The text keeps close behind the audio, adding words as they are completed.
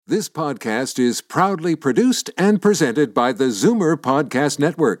This podcast is proudly produced and presented by the Zoomer Podcast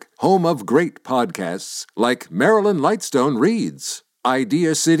Network, home of great podcasts like Marilyn Lightstone Reads,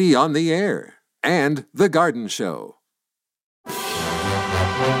 Idea City on the Air, and The Garden Show.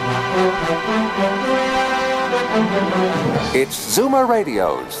 It's Zoomer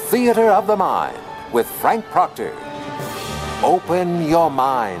Radio's Theater of the Mind with Frank Proctor. Open your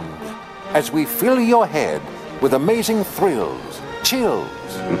mind as we fill your head with amazing thrills, chills,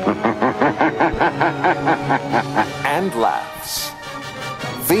 and laughs.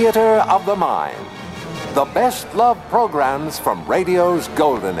 Theater of the Mind. The best love programs from radio's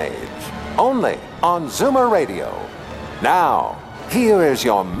golden age. Only on Zoomer Radio. Now, here is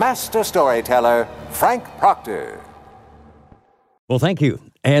your master storyteller, Frank Proctor. Well, thank you,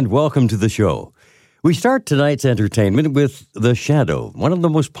 and welcome to the show. We start tonight's entertainment with The Shadow, one of the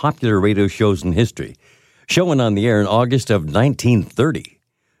most popular radio shows in history, showing on the air in August of 1930.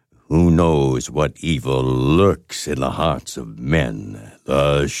 Who knows what evil lurks in the hearts of men?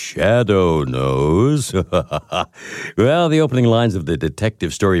 The Shadow knows. Well, the opening lines of the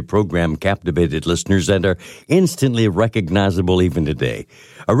detective story program captivated listeners and are instantly recognizable even today.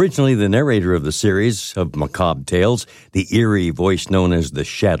 Originally the narrator of the series of macabre tales, the eerie voice known as The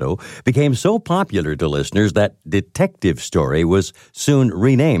Shadow, became so popular to listeners that Detective Story was soon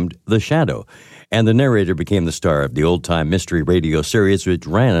renamed The Shadow. And the narrator became the star of the old-time mystery radio series, which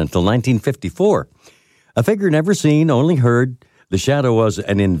ran until 1954. A figure never seen, only heard, The Shadow was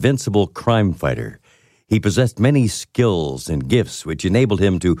an invincible crime fighter. He possessed many skills and gifts which enabled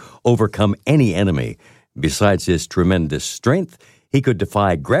him to overcome any enemy. Besides his tremendous strength, he could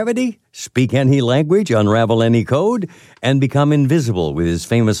defy gravity, speak any language, unravel any code, and become invisible with his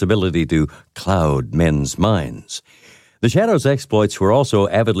famous ability to cloud men's minds. The Shadow's exploits were also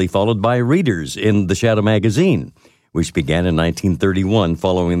avidly followed by readers in The Shadow magazine, which began in 1931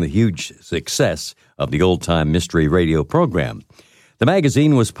 following the huge success of the old-time mystery radio program. The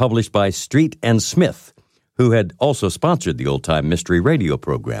magazine was published by Street and Smith, who had also sponsored the old-time mystery radio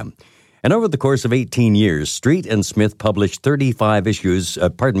program. And over the course of 18 years, Street and Smith published 325 issues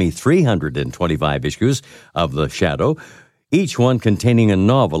of The Shadow, each one containing a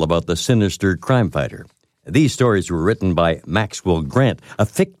novel about the sinister crime fighter. These stories were written by Maxwell Grant, a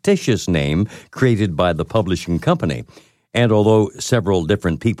fictitious name created by the publishing company. And although several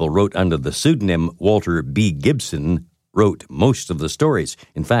different people wrote under the pseudonym Walter B. Gibson, wrote most of the stories.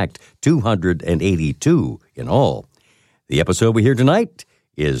 In fact, 282 in all. The episode we hear tonight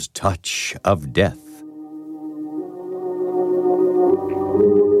is Touch of Death.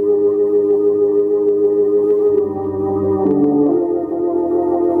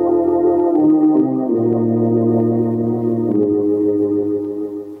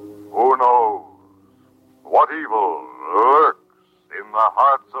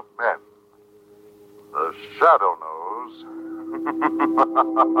 Shadow knows.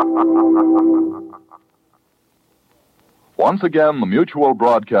 Once again, the Mutual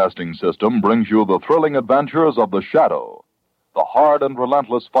Broadcasting System brings you the thrilling adventures of The Shadow, the hard and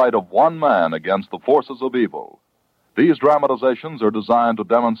relentless fight of one man against the forces of evil. These dramatizations are designed to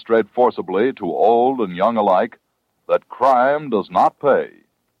demonstrate forcibly to old and young alike that crime does not pay.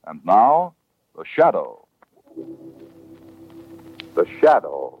 And now, The Shadow. The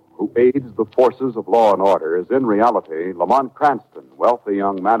Shadow, who aids the forces of law and order, is in reality Lamont Cranston, wealthy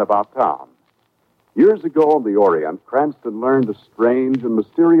young man about town. Years ago in the Orient, Cranston learned a strange and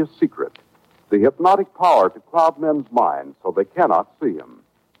mysterious secret, the hypnotic power to cloud men's minds so they cannot see him.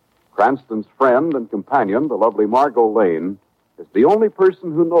 Cranston's friend and companion, the lovely Margot Lane, is the only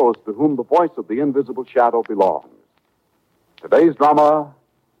person who knows to whom the voice of the invisible shadow belongs. Today's drama,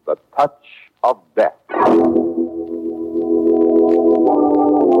 The Touch of Death.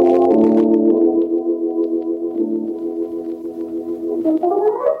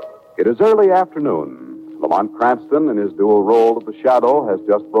 It is early afternoon. Lamont Cranston, in his dual role of the Shadow, has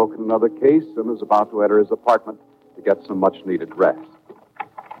just broken another case and is about to enter his apartment to get some much-needed rest.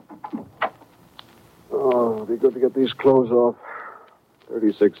 Oh, it'll be good to get these clothes off.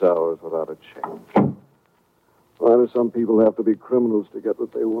 36 hours without a change. Why do some people have to be criminals to get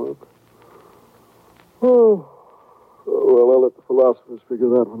what they want? Oh, well, I'll let the philosophers figure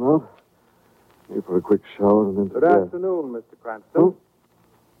that one out. Maybe for a quick shower and then to Good bed. afternoon, Mr. Cranston.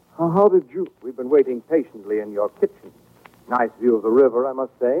 How did you... We've been waiting patiently in your kitchen. Nice view of the river, I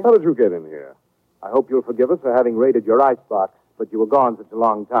must say. How did you get in here? I hope you'll forgive us for having raided your icebox, but you were gone such a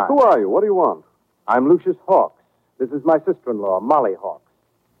long time. Who are you? What do you want? I'm Lucius Hawks. This is my sister-in-law, Molly Hawks.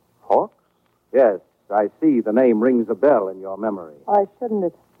 Hawks? Yes, I see the name rings a bell in your memory. Why shouldn't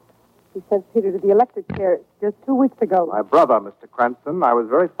it? He sent Peter to the electric chair just 2 weeks ago. My brother, Mr. Cranston. I was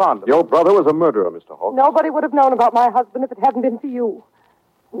very fond of him. Your brother was a murderer, Mr. Hawks. Nobody would have known about my husband if it hadn't been for you.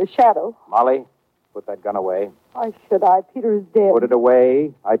 In the shadow. Molly, put that gun away. Why should I? Peter is dead. Put it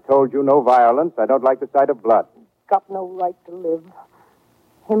away. I told you no violence. I don't like the sight of blood. Got no right to live.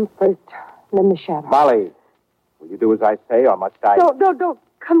 Him first, and then the shadow. Molly, will you do as I say, or must I? Don't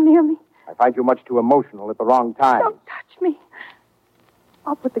come near me. I find you much too emotional at the wrong time. Don't touch me.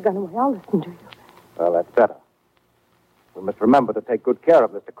 I'll put the gun away. I'll listen to you. Well, that's better. We must remember to take good care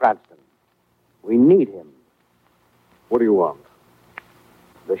of Mr. Cranston. We need him. What do you want?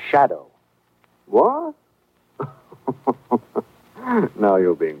 The shadow. What? Now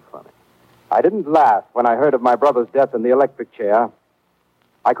you're being funny. I didn't laugh when I heard of my brother's death in the electric chair.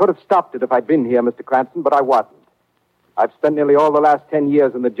 I could have stopped it if I'd been here, Mr. Cranston, but I wasn't. I've spent nearly all the last 10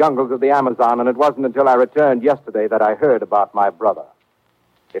 years in the jungles of the Amazon, and it wasn't until I returned yesterday that I heard about my brother.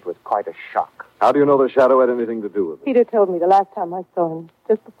 It was quite a shock. How do you know the shadow had anything to do with it? Peter told me the last time I saw him,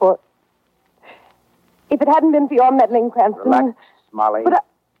 just before. If it hadn't been for your meddling, Cranston... Relax, Molly. But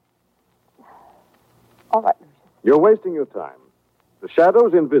All right, Lucius. You're wasting your time. The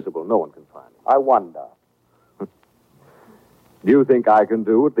shadow's invisible. No one can find it. I wonder. Do you think I can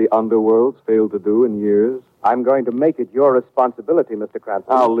do what the underworld's failed to do in years? I'm going to make it your responsibility, Mr.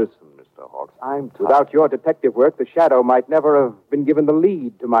 Cranston. Now, listen, Mr. Hawks. I'm tired. Without your detective work, the shadow might never have been given the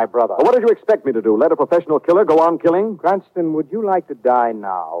lead to my brother. Well, what did you expect me to do? Let a professional killer go on killing? Cranston, would you like to die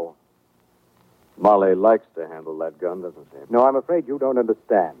now? Molly likes to handle that gun, doesn't she? No, I'm afraid you don't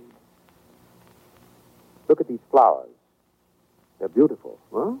understand. Look at these flowers. They're beautiful.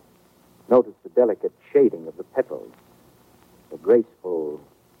 Huh? Notice the delicate shading of the petals. The graceful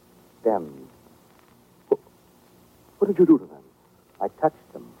stems. What did you do to them? I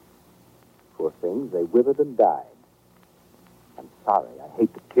touched them. Poor things, they withered and died. I'm sorry. I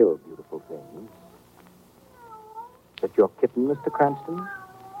hate to kill beautiful things. Is that your kitten, Mr. Cranston?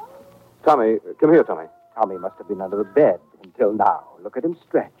 Tommy, come here, Tommy. Tommy must have been under the bed until now. Look at him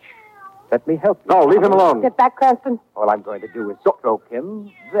stretch. Let me help you. No, leave him alone. Get back, Cranston. All I'm going to do is stroke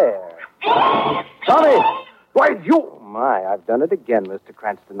him. There. Tommy! Why, you... Oh, my, I've done it again, Mr.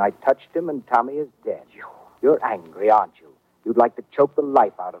 Cranston. I touched him, and Tommy is dead. You're angry, aren't you? You'd like to choke the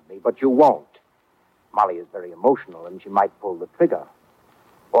life out of me, but you won't. Molly is very emotional, and she might pull the trigger.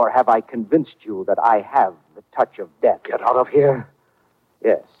 Or have I convinced you that I have the touch of death? Get out of here.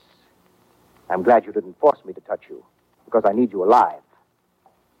 Yes. I'm glad you didn't force me to touch you, because I need you alive.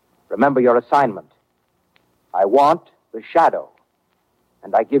 Remember your assignment. I want the shadow,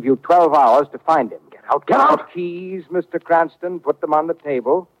 and I give you 12 hours to find him. Get out. Keys, Mr. Cranston. Put them on the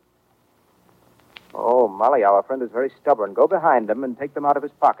table. Oh, Molly, our friend is very stubborn. Go behind him and take them out of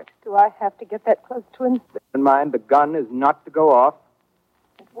his pocket. Do I have to get that close to him? Bear in mind, the gun is not to go off.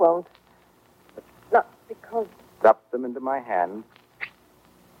 It won't. But not because... Drop them into my hand.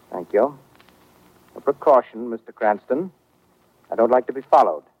 Thank you. A precaution, Mr. Cranston. I don't like to be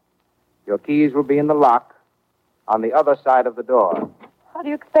followed. Your keys will be in the lock on the other side of the door. How do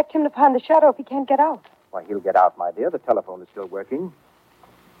you expect him to find the shadow if he can't get out? Why, he'll get out, my dear. The telephone is still working.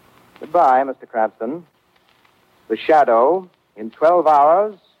 Goodbye, Mr. Cranston. The shadow in 12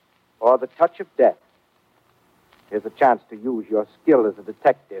 hours or the touch of death. Here's a chance to use your skill as a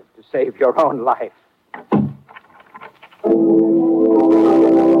detective to save your own life.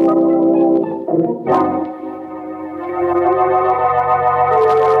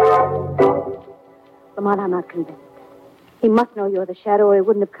 Lamont, I'm not convinced. He must know you're the shadow, or he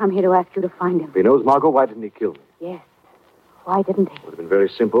wouldn't have come here to ask you to find him. If he knows Margot, why didn't he kill me? Yes. Why didn't he? It would have been very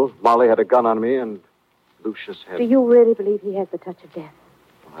simple. Molly had a gun on me, and Lucius had... Do you really believe he has the touch of death?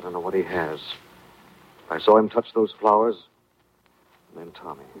 I don't know what he has. I saw him touch those flowers, and then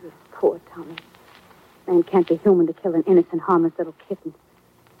Tommy. Oh, poor Tommy. Man can't be human to kill an innocent, harmless little kitten.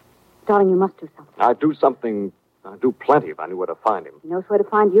 Darling, you must do something. I'd do something. I'd do plenty if I knew where to find him. He knows where to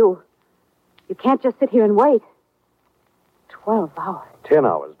find you. You can't just sit here and wait. 12 hours. 10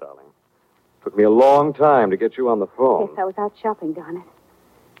 hours, darling. Took me a long time to get you on the phone. Yes, I was out shopping, darn it.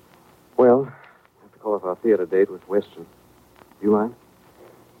 Well, I have to call off our theater date with Weston. Do you mind?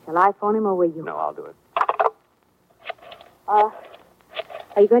 Shall I phone him or will you? No, I'll do it. Are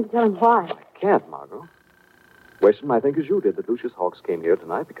you going to tell him why? I can't, Margot. Weston, I think as you did, that Lucius Hawks came here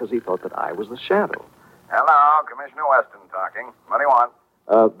tonight because he thought that I was the shadow. Hello, Commissioner Weston talking. What do you want?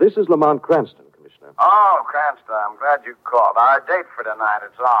 This is Lamont Cranston, Commissioner. Oh, Cranston, I'm glad you called. Our date for tonight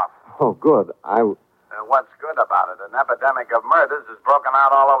is off. Oh, good. What's good about it? An epidemic of murders has broken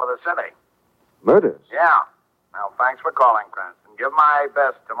out all over the city. Murders? Yeah. Well, thanks for calling, Cranston. Give my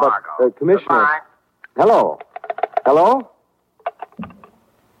best to Margot. Commissioner... Goodbye. Hello? Hello?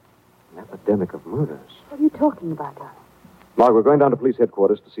 An epidemic of murders. What are you talking about, darling? Mark, we're going down to police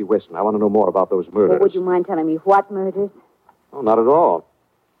headquarters to see Weston. I want to know more about those murders. Well, would you mind telling me what murders? Oh, not at all.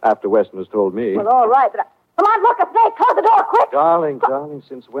 After Weston has told me. Well, all right, but come on, look, a snake. Close the door, quick. Darling,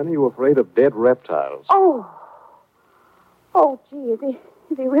 since when are you afraid of dead reptiles? Oh, gee, is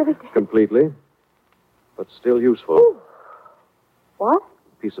he really dead? Completely. But still useful. Ooh. What?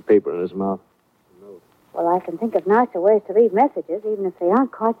 A piece of paper in his mouth. Well, I can think of nicer ways to leave messages, even if they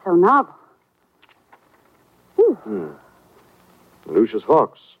aren't quite so novel. Lucius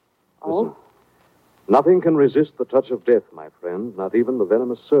Hawks. Oh? Listen. Nothing can resist the touch of death, my friend, not even the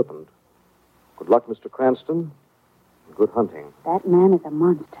venomous serpent. Good luck, Mr. Cranston. Good hunting. That man is a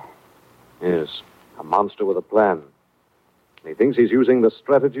monster. Yes, a monster with a plan. And he thinks he's using the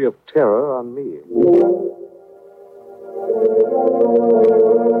strategy of terror on me.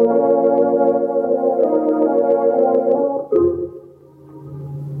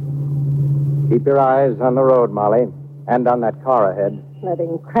 Keep your eyes on the road, Molly, and on that car ahead.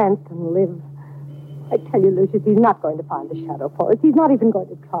 Letting Cranston live. I tell you, Lucius, he's not going to find the shadow for us. He's not even going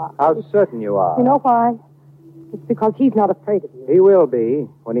to try. How certain you are. You know why? It's because he's not afraid of you. He will be,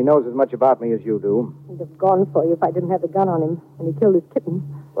 when he knows as much about me as you do. He'd have gone for you if I didn't have the gun on him when he killed his kitten.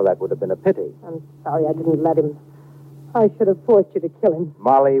 Well, that would have been a pity. I'm sorry I didn't let him. I should have forced you to kill him.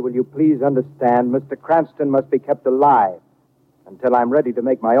 Molly, will you please understand, Mr. Cranston must be kept alive until I'm ready to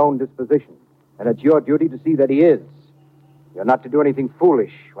make my own disposition. And it's your duty to see that he is. You're not to do anything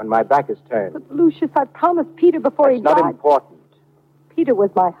foolish when my back is turned. But, Lucius, I promised Peter before he died. It's not important. Peter was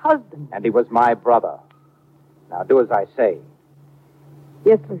my husband. And he was my brother. Now, do as I say.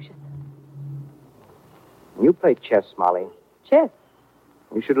 Yes, Lucius. You play chess, Molly. Chess?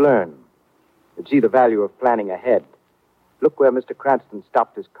 You should learn. You'd see the value of planning ahead. Look where Mr. Cranston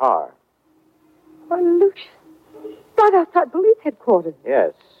stopped his car. Why, Lucius, right outside police headquarters.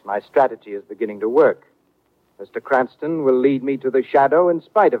 Yes, my strategy is beginning to work. Mr. Cranston will lead me to the shadow in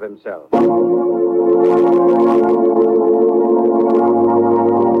spite of himself.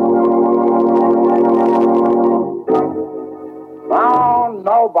 No,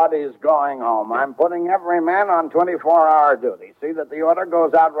 nobody's going home. I'm putting every man on 24-hour duty. See that the order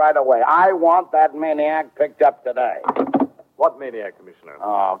goes out right away. I want that maniac picked up today. What maniac, Commissioner?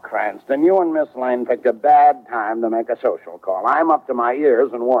 Oh, Cranston, you and Miss Lane picked a bad time to make a social call. I'm up to my ears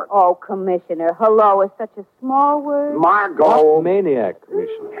in work. Oh, Commissioner, hello is such a small word. Margot. What maniac,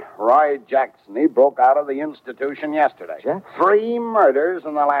 Commissioner? Roy Jackson. He broke out of the institution yesterday. Jackson? 3 murders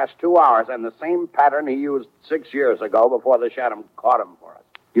in the last 2 hours, and the same pattern he used 6 years ago before the shadow caught him for us.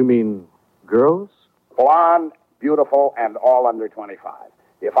 You mean girls? Blonde, beautiful, and all under 25.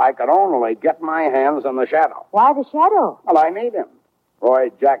 If I could only get my hands on the shadow. Why the shadow? Well, I need him. Roy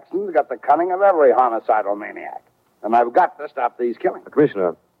Jackson's got the cunning of every homicidal maniac. And I've got to stop these killings.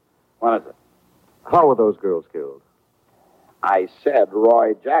 Commissioner, What is it? how were those girls killed? I said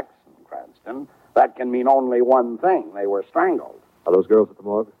Roy Jackson, Cranston. That can mean only one thing. They were strangled. Are those girls at the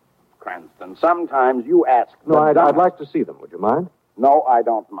morgue? Cranston, sometimes you ask... No, the I'd dumbest- like to see them. Would you mind? No, I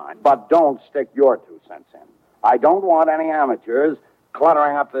don't mind. But don't stick your 2 cents in. I don't want any amateurs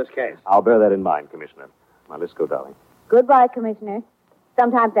cluttering up this case. I'll bear that in mind, Commissioner. Now, let's go, darling. Goodbye, Commissioner.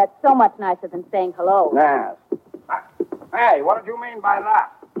 Sometimes that's so much nicer than saying hello. Yes. Hey, what did you mean by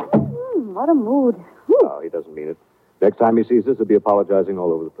that? What a mood. Oh, he doesn't mean it. Next time he sees us, he'll be apologizing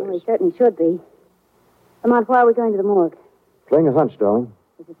all over the Well, place. he certainly should be. Lamont, why are we going to the morgue? Playing a hunch, darling.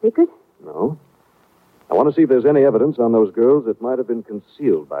 Is it secret? No. I want to see if there's any evidence on those girls that might have been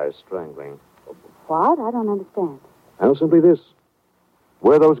concealed by strangling. What? I don't understand. Well, simply this.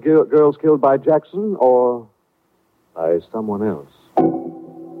 Were those girls killed by Jackson or by someone else?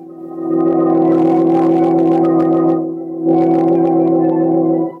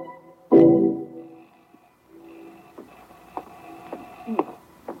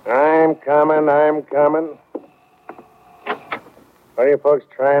 I'm coming. What are you folks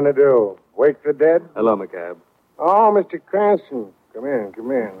trying to do? Wake the dead? Hello, McCabe. Oh, Mr. Cranston. Come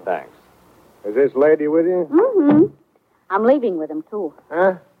in. Thanks. Is this lady with you? Mm-hmm. I'm leaving with him, too.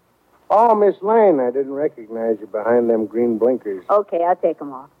 Huh? Oh, Miss Lane, I didn't recognize you behind them green blinkers. Okay, I'll take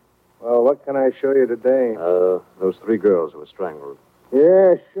him off. Well, what can I show you today? Those 3 girls who were strangled.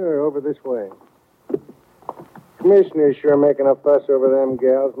 Yeah, sure, over this way. Commissioner's sure making a fuss over them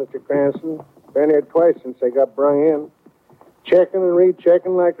gals, Mr. Cranston. Been here twice since they got brung in. Checking and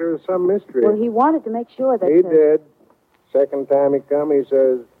rechecking like there was some mystery. Well, he wanted to make sure that... He did. Second time he come, he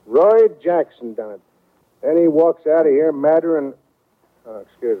says, Roy Jackson done it. Then he walks out of here madder and... Oh,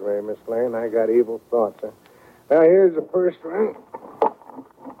 excuse me, Miss Lane. I got evil thoughts. Huh? Now, here's the first one.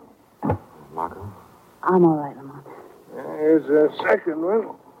 Marco? I'm all right, Lamont. Here's the second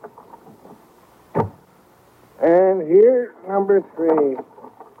one. And here's number 3.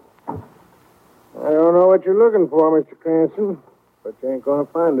 I don't know what you're looking for, Mr. Cranston, but you ain't going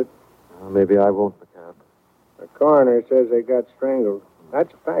to find it. Maybe I won't, McCab. The coroner says they got strangled.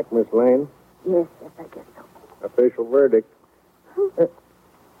 That's a fact, Miss Lane. Yes, I guess so. Official verdict.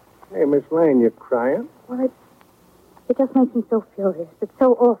 Hey, Miss Lane, you crying? Well, it just makes me so furious. It's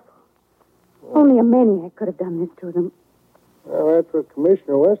so awful. Only a maniac could have done this to them. Well, that's what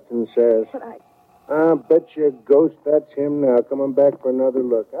Commissioner Weston says. But I'll bet you a ghost that's him now, coming back for another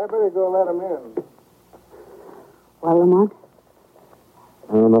look. I better go let him in. Well, Lamont?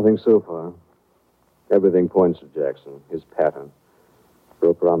 Oh, nothing so far. Everything points to Jackson, his pattern.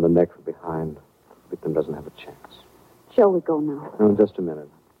 Rope around the neck from behind. The victim doesn't have a chance. Shall we go now? Oh, just a minute.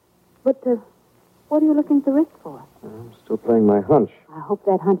 But, what are you looking at the wrist for? I'm still playing my hunch. I hope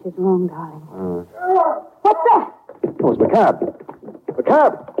that hunch is wrong, darling. What's that? Oh, it's McCab.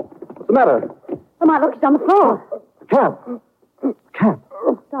 McCab! What's the matter? Lamont, look, he's on the floor. McCab! McCab!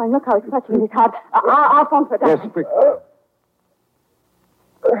 Darling, look how he's clutching at his heart. I'll phone for a doctor. Yes, quick.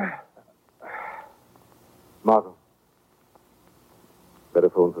 Margot. Better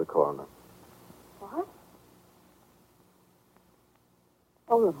phone for the coroner. What?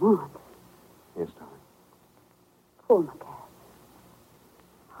 Oh, Lamont. Yes, darling. Poor McCab.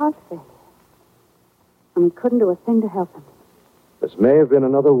 Heart failure. And we couldn't do a thing to help him. This may have been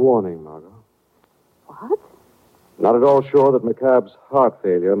another warning, Margot. What? Not at all sure that McCab's heart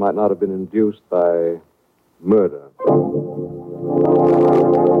failure might not have been induced by murder.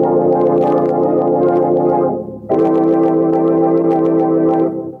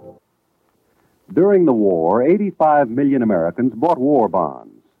 During the war, 85 million Americans bought war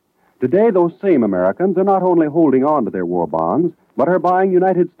bonds. Today, those same Americans are not only holding on to their war bonds, but are buying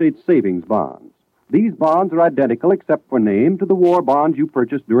United States savings bonds. These bonds are identical, except for name, to the war bonds you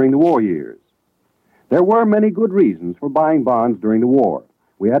purchased during the war years. There were many good reasons for buying bonds during the war.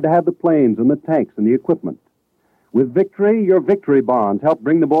 We had to have the planes and the tanks and the equipment. With victory, your victory bonds helped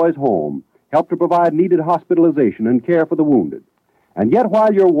bring the boys home, helped to provide needed hospitalization and care for the wounded. And yet,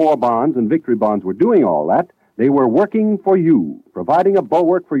 while your war bonds and victory bonds were doing all that, they were working for you, providing a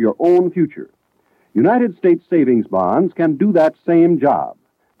bulwark for your own future. United States savings bonds can do that same job.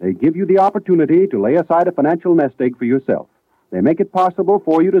 They give you the opportunity to lay aside a financial nest egg for yourself. They make it possible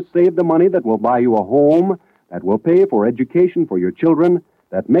for you to save the money that will buy you a home, that will pay for education for your children,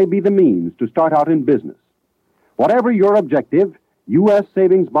 that may be the means to start out in business. Whatever your objective, U.S.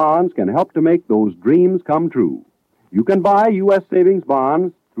 savings bonds can help to make those dreams come true. You can buy U.S. savings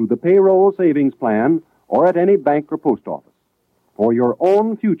bonds through the payroll savings plan or at any bank or post office. For your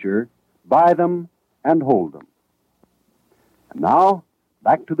own future, buy them and hold them. And now,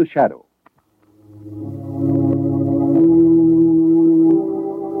 back to the shadow.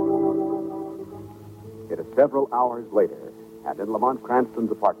 It is several hours later, and in Lamont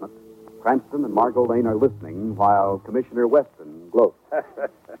Cranston's apartment, Cranston and Margot Lane are listening while Commissioner Weston gloats.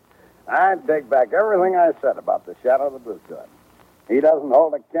 I take back everything I said about the shadow that was good. He doesn't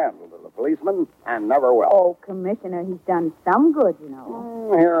hold a candle to the policeman, and never will. Oh, Commissioner, he's done some good, you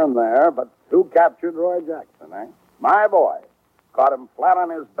know. Here and there, but who captured Roy Jackson, eh? My boy. Caught him flat on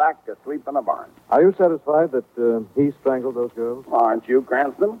his back asleep in a barn. Are you satisfied that he strangled those girls? Aren't you,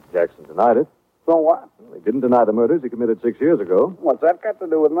 Cranston? Jackson denied it. So what? Well, he didn't deny the murders he committed 6 years ago. What's that got to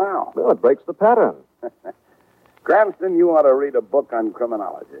do with now? Well, it breaks the pattern. Cranston, you ought to read a book on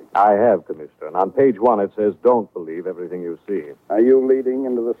criminology. I have, Commissioner, and on page 1 it says, don't believe everything you see. Are you leading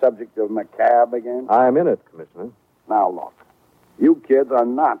into the subject of McCab again? I am in it, Commissioner. Now, look. You kids are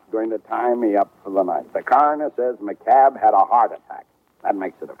not going to tie me up for the night. The coroner says McCab had a heart attack. That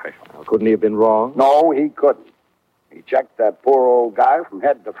makes it official. Well, couldn't he have been wrong? No, he couldn't. He checked that poor old guy from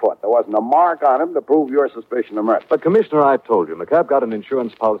head to foot. There wasn't a mark on him to prove your suspicion of murder. But, Commissioner, I told you, McCab got an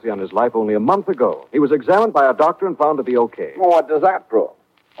insurance policy on his life only a month ago. He was examined by a doctor and found to be okay. Well, what does that prove?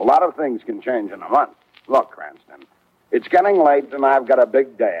 A lot of things can change in a month. Look, Cranston, it's getting late and I've got a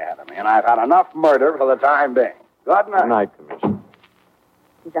big day ahead of me, and I've had enough murder for the time being. Good night. Good night, Commissioner.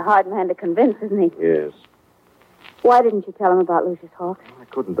 He's a hard man to convince, isn't he? Yes. Why didn't you tell him about Lucius Hawks? I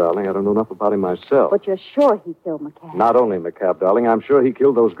couldn't, darling. I don't know enough about him myself. But you're sure he killed McCab? Not only McCab, darling. I'm sure he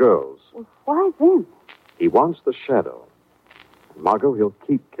killed those girls. Well, why then? He wants the shadow. And Margot, he'll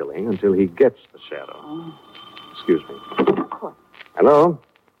keep killing until he gets the shadow. Oh. Excuse me. Of course. Hello?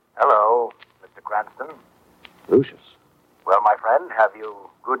 Hello, Mr. Cranston. Lucius. Well, my friend, have you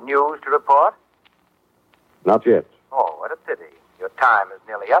good news to report? Not yet. Oh, what a pity. Your time is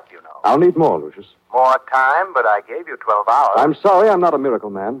nearly up, you know. I'll need more, Lucius. More time, but I gave you 12 hours. I'm sorry, I'm not a miracle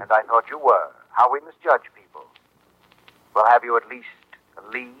man. And I thought you were. How we misjudge people. Well, have you at least a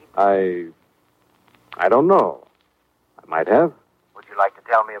lead? I don't know. I might have. Would you like to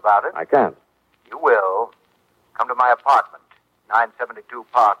tell me about it? I can't. You will. Come to my apartment, 972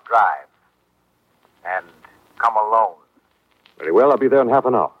 Park Drive. And come alone. Very well, I'll be there in half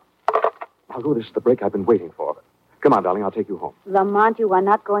an hour. Margot, this is the break I've been waiting for. Come on, darling, I'll take you home. Lamont, you are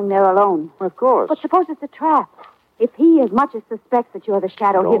not going there alone. Of course. But suppose it's a trap. If he as much as suspects that you're the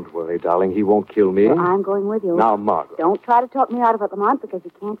shadow... Don't worry, darling. He won't kill me. Well, I'm going with you. Now, Margot. Don't try to talk me out of it, Lamont, because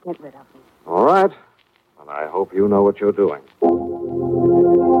you can't get rid of me. All right. Well, I hope you know what you're doing.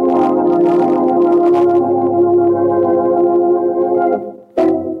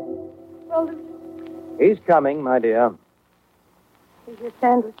 He's coming, my dear. Here's your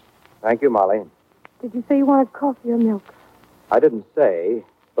sandwich. Thank you, Molly. Did you say you wanted coffee or milk? I didn't say,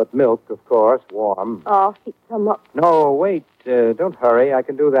 but milk, of course, warm. Oh, heat some up. No, wait. Don't hurry. I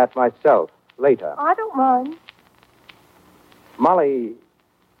can do that myself later. I don't mind. Molly,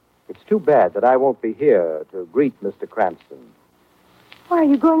 it's too bad that I won't be here to greet Mr. Cranston. Why, are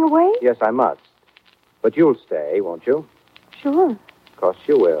you going away? Yes, I must. But you'll stay, won't you? Sure. Of course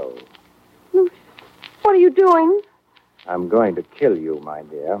you will. Lucius, what are you doing? I'm going to kill you, my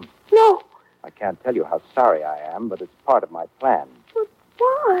dear. No. I can't tell you how sorry I am, but it's part of my plan. But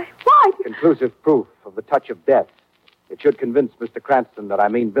why? Why? Conclusive proof of the touch of death. It should convince Mr. Cranston that I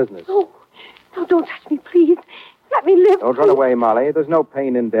mean business. No, don't touch me, please. Let me live. Don't run away, Molly. There's no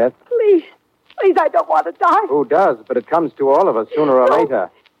pain in death. Please. Please, I don't want to die. Who does? But it comes to all of us sooner or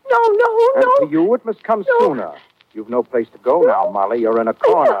later. No. And to you, it must come sooner. You've no place to go now, Molly. You're in a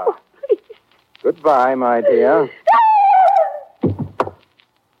corner. No, please. Goodbye, my dear.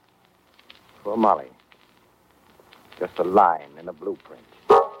 Poor Molly. Just a line in a blueprint.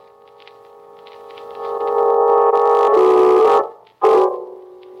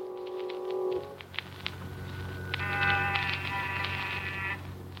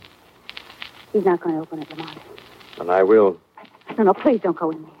 He's not going to open it, Lamont. And I will. No, please don't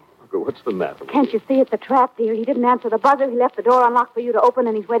go in there. Margot, what's the matter? Can't you see it's a trap, dear? He didn't answer the buzzer. He left the door unlocked for you to open,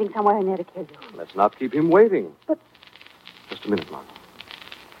 and he's waiting somewhere in there to kill you. Let's not keep him waiting. But... Just a minute, Margot.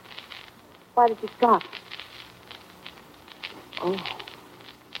 Why did you stop? Oh,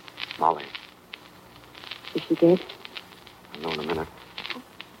 Molly. is she dead? I'll know in a minute.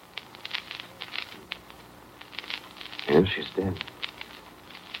 Yes, she's dead.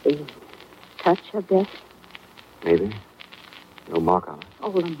 The touch of death? Maybe. No mark on it. Oh,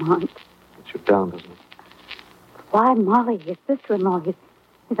 Lamont. It's you down, doesn't it? Why, Molly, his sister-in-law, his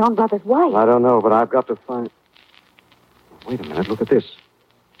own brother's wife. I don't know, but I've got to find... Wait a minute. Look at this.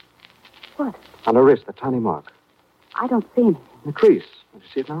 What? On her wrist, a tiny mark. I don't see anything. The crease. Don't you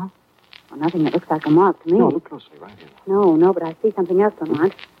see it now? Well, nothing that looks like a mark to me. No, look closely, right here. No, but I see something else,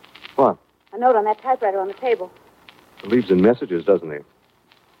 Lamont. What? A note on that typewriter on the table. It leaves in messages, doesn't he?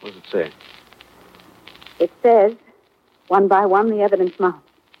 What does it say? It says, one by one, the evidence mounts.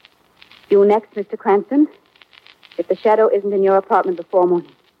 You next, Mr. Cranston. If the shadow isn't in your apartment before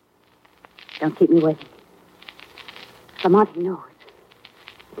morning, don't keep me waiting. Lamont, he knows.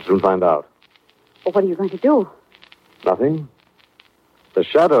 We'll soon find out. Well, what are you going to do? Nothing. The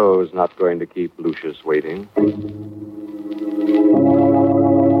shadow's not going to keep Lucius waiting.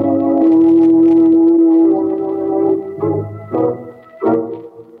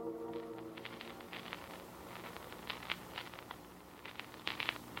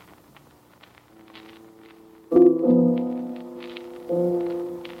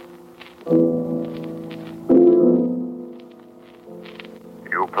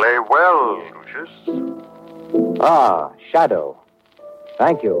 You play well, Lucius. Ah, Shadow.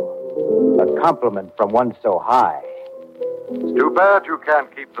 Thank you. A compliment from one so high. It's too bad you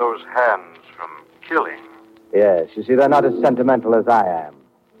can't keep those hands from killing. Yes, you see, they're not as sentimental as I am.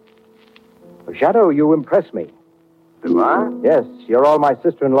 Shadow, you impress me. Do I? Yes, you're all my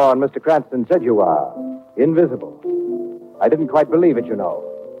sister-in-law and Mr. Cranston said you are. Invisible. I didn't quite believe it, you know.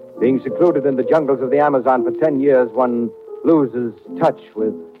 Being secluded in the jungles of the Amazon for 10 years, one loses touch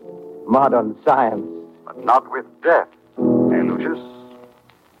with modern science. But not with death, eh, Lucius?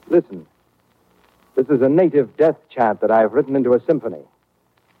 Listen. This is a native death chant that I've written into a symphony.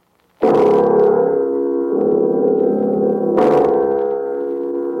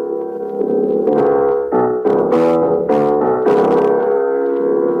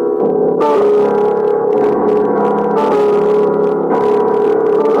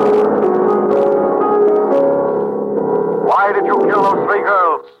 Why did you kill those three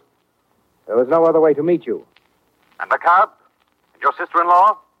girls? There was no other way to meet you. And the cab? And your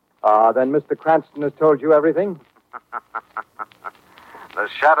sister-in-law? Then Mr. Cranston has told you everything? The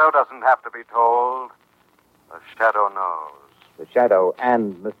shadow doesn't have to be told. The shadow knows. The Shadow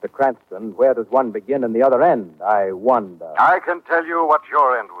and Mr. Cranston, where does one begin and the other end? I wonder. I can tell you what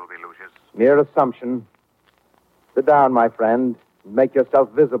your end will be, Lucius. Mere assumption. Sit down, my friend. Make yourself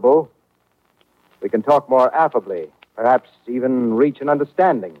visible. We can talk more affably. Perhaps even reach an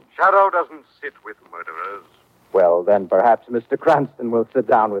understanding. Shadow doesn't sit with murderers. Well, then perhaps Mr. Cranston will sit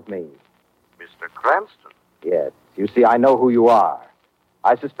down with me. Mr. Cranston? Yes. You see, I know who you are.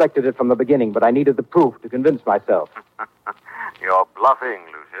 I suspected it from the beginning, but I needed the proof to convince myself. You're bluffing,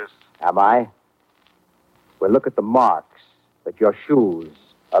 Lucius. Am I? Well, look at the marks that your shoes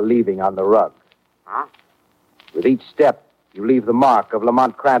are leaving on the rug. Huh? With each step, you leave the mark of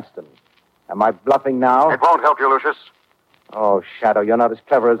Lamont Cranston. Am I bluffing now? It won't help you, Lucius. Oh, Shadow, you're not as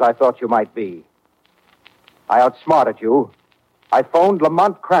clever as I thought you might be. I outsmarted you. I phoned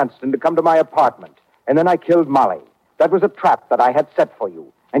Lamont Cranston to come to my apartment, and then I killed Molly. That was a trap that I had set for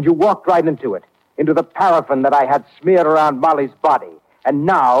you, and you walked right into it, into the paraffin that I had smeared around Molly's body. And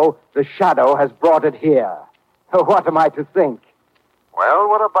now the Shadow has brought it here. What am I to think? Well,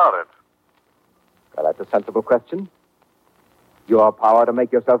 what about it? Well, that's a sensible question. Your power to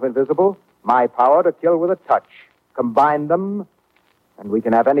make yourself invisible, my power to kill with a touch. Combine them, and we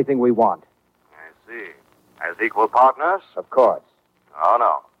can have anything we want. I see. As equal partners? Of course. Oh,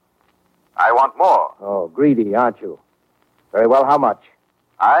 no. I want more. Oh, greedy, aren't you? Very well, how much?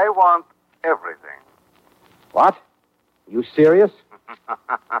 I want everything. What? Are you serious?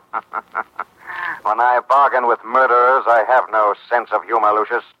 When I bargain with murderers, I have no sense of humor,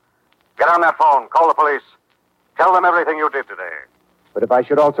 Lucius. Get on that phone. Call the police. Tell them everything you did today. But if I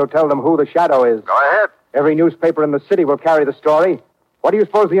should also tell them who the Shadow is... Go ahead. Every newspaper in the city will carry the story. What do you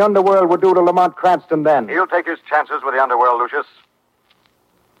suppose the underworld would do to Lamont Cranston then? He'll take his chances with the underworld, Lucius.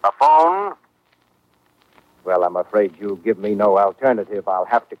 A phone? Well, I'm afraid you give me no alternative. I'll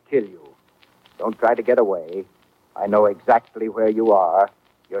have to kill you. Don't try to get away. I know exactly where you are.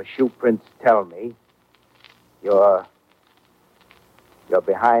 Your shoe prints tell me. You're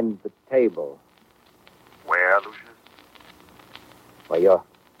behind the table. Where, Lucius? Well,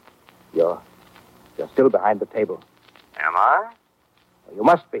 you're still behind the table. Am I? Well, you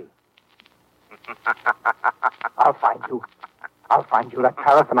must be. I'll find you. I'll find you that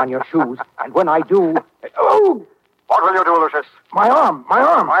paraffin on your shoes. And when I do... Oh! What will you do, Lucius? My arm!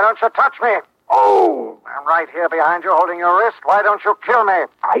 Why don't you touch me? Oh! I'm right here behind you, holding your wrist. Why don't you kill me?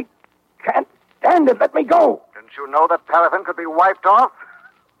 I can't stand it. Let me go. Didn't you know that paraffin could be wiped off?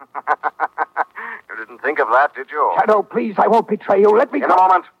 You didn't think of that, did you? Shadow, please, I won't betray you. Let me go. In a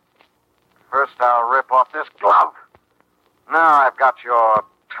moment. First, I'll rip off this glove. Now I've got your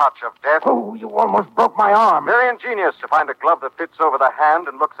touch of death. Oh, you almost broke my arm. Very ingenious to find a glove that fits over the hand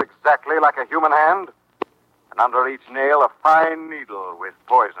and looks exactly like a human hand. And under each nail, a fine needle with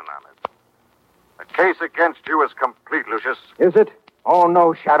poison on it. The case against you is complete, Lucius. Is it? Oh,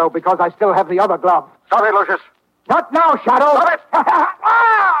 no, Shadow, because I still have the other glove. Stop it, Lucius. Not now, Shadow. Stop it.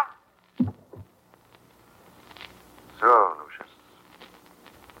 Ah! So, Lucius,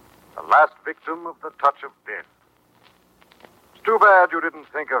 the last victim of the touch of death. It's too bad you didn't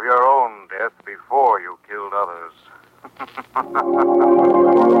think of your own death before you killed others.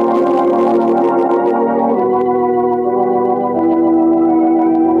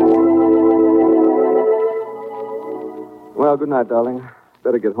 Well, good night, darling.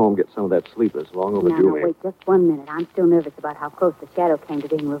 Better get home, get some of that sleep. It's long overdue. Now, wait just 1 minute. I'm still nervous about how close the Shadow came to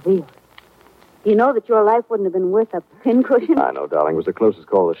being revealed. Do you know that your life wouldn't have been worth a pincushion? I know, darling. It was the closest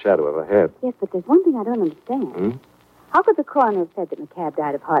call the Shadow ever had. Yes, but there's one thing I don't understand. How could the coroner have said that McCabe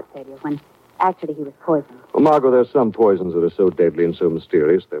died of heart failure when actually he was poisoned? Well, Margot, there's some poisons that are so deadly and so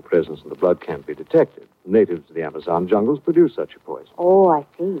mysterious their presence in the blood can't be detected. Natives of the Amazon jungles produce such a poison. Oh, I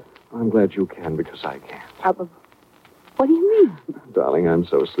see. I'm glad you can, because I can't. What do you mean? Darling, I'm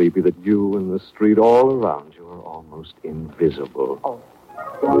so sleepy that you and the street all around you are almost invisible. Oh.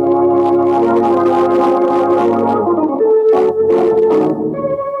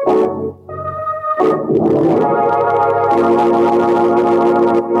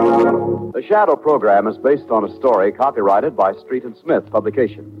 The Shadow program is based on a story copyrighted by Street and Smith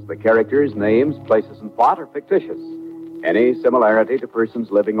Publications. The characters, names, places, and plot are fictitious. Any similarity to persons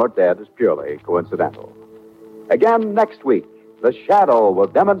living or dead is purely coincidental. Again next week, The Shadow will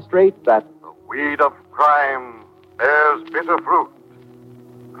demonstrate that The weed of crime bears bitter fruit.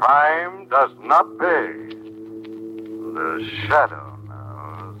 Crime does not pay. The Shadow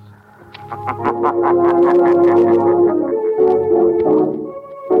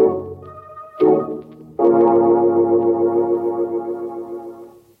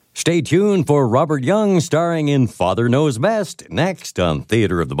Stay tuned for Robert Young starring in Father Knows Best next on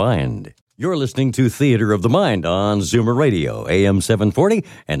Theater of the Mind. You're listening to Theater of the Mind on Zoomer Radio, AM 740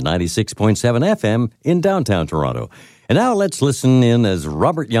 and 96.7 FM in downtown Toronto. And now let's listen in as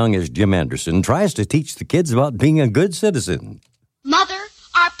Robert Young as Jim Anderson tries to teach the kids about being a good citizen. Mother,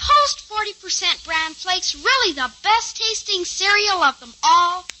 are Post 40% bran flakes really the best tasting cereal of them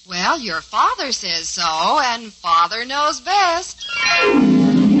all? Well, your father says so, and father knows best.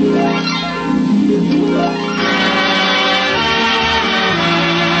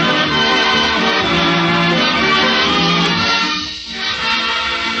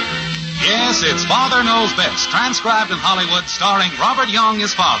 Yes, it's Father Knows Best, transcribed in Hollywood, starring Robert Young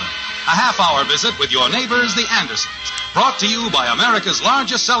as father. A half-hour visit with your neighbors, the Andersons. Brought to you by America's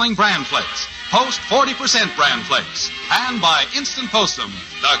largest-selling bran flakes, Post 40% bran flakes. And by Instant Postum,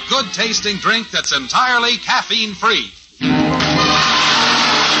 the good-tasting drink that's entirely caffeine-free.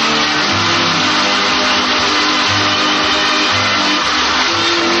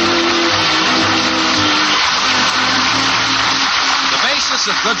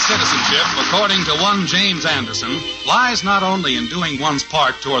 Of good citizenship, according to one James Anderson, lies not only in doing one's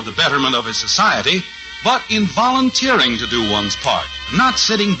part toward the betterment of his society, but in volunteering to do one's part, not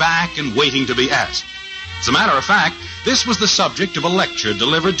sitting back and waiting to be asked. As a matter of fact, this was the subject of a lecture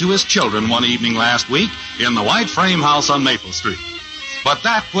delivered to his children one evening last week in the White Frame House on Maple Street. But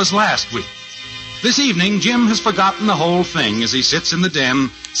that was last week. This evening, Jim has forgotten the whole thing as he sits in the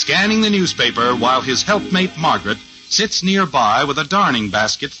den, scanning the newspaper while his helpmate Margaret sits nearby with a darning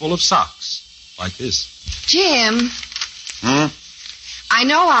basket full of socks. Like this. Jim. I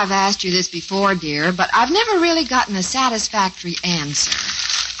know I've asked you this before, dear, but I've never really gotten a satisfactory answer.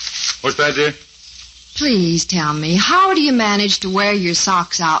 What's that, dear? Please tell me, how do you manage to wear your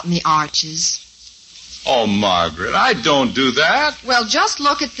socks out in the arches? Oh, Margaret, I don't do that. Well, just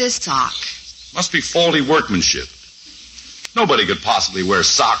look at this sock. Must be faulty workmanship. Nobody could possibly wear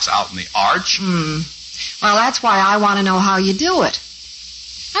socks out in the arch. Well, that's why I want to know how you do it.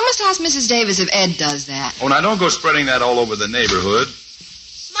 I must ask Mrs. Davis if Ed does that. Oh, now don't go spreading that all over the neighborhood.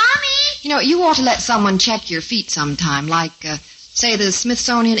 Mommy! You know, you ought to let someone check your feet sometime, like, say, the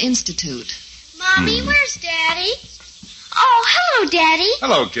Smithsonian Institute. Mommy, where's Daddy? Oh, hello, Daddy.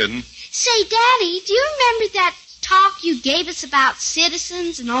 Hello, kitten. Say, Daddy, do you remember that talk you gave us about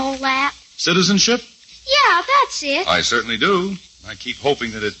citizens and all that? Citizenship? Yeah, that's it. I certainly do. I keep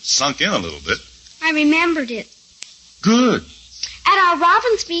hoping that it sunk in a little bit. I remembered it. Good. At our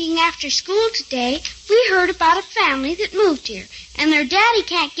Robbins meeting after school today, we heard about a family that moved here, and their daddy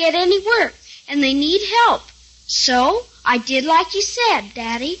can't get any work, and they need help. So, I did like you said,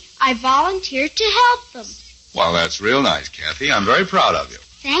 Daddy. I volunteered to help them. Well, that's real nice, Kathy. I'm very proud of you.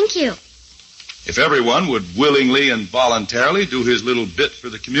 Thank you. If everyone would willingly and voluntarily do his little bit for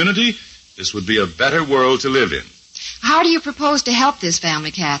the community, this would be a better world to live in. How do you propose to help this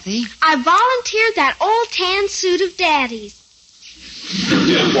family, Kathy? I volunteered that old tan suit of Daddy's. You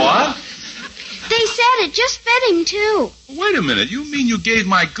did what? They said it just fit him, too. Wait a minute. You mean you gave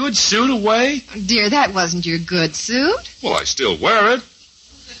my good suit away? Dear, that wasn't your good suit. Well, I still wear it.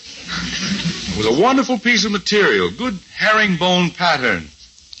 It was a wonderful piece of material. Good herringbone pattern.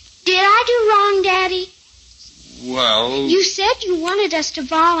 Did I do wrong, Daddy? Well... You said you wanted us to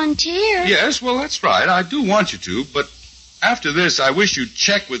volunteer. Yes, well, that's right. I do want you to, but after this, I wish you'd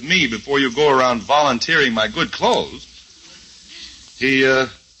check with me before you go around volunteering my good clothes.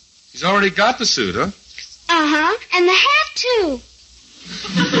 He's already got the suit, huh? Uh-huh, and the hat, too.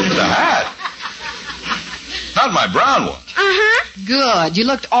 The hat? Not my brown one. Uh-huh. Good. You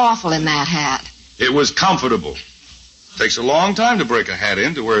looked awful in that hat. It was comfortable. Takes a long time to break a hat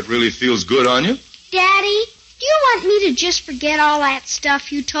in to where it really feels good on you. Daddy, do you want me to just forget all that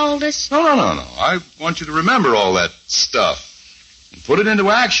stuff you told us? No. I want you to remember all that stuff and put it into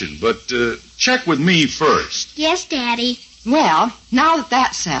action, but check with me first. Yes, Daddy. Well, now that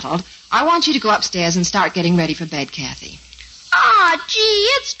that's settled, I want you to go upstairs and start getting ready for bed, Kathy. Aw, gee,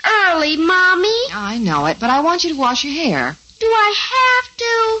 it's early, Mommy. I know it, but I want you to wash your hair. Do I have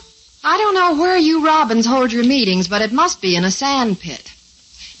to? I don't know where you Robins hold your meetings, but it must be in a sand pit.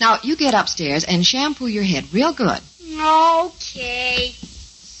 Now, you get upstairs and shampoo your head real good. Okay.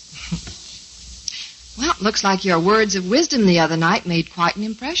 Well, looks like your words of wisdom the other night made quite an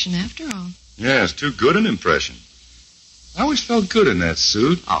impression after all. Yes, too good an impression. I always felt good in that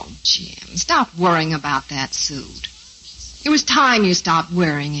suit. Oh, Jim, stop worrying about that suit. It was time you stopped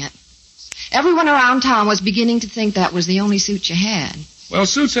wearing it. Everyone around town was beginning to think that was the only suit you had. Well,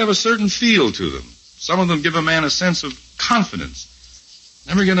 suits have a certain feel to them. Some of them give a man a sense of confidence.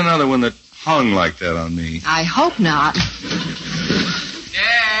 Never get another one that hung like that on me. I hope not.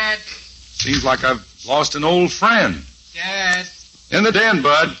 Dad! Seems like I've lost an old friend. Dad! In the den,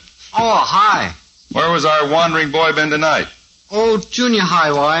 Bud. Oh, hi. Where was our wandering boy been tonight? Oh, junior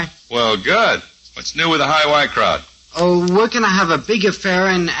high Y. Well, good. What's new with the high Y crowd? Oh, we're going to have a big affair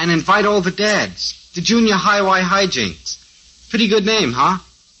and invite all the dads. The junior high Y hijinks. Pretty good name, huh?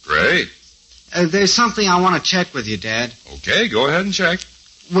 Great. There's something I want to check with you, Dad. Okay, go ahead and check.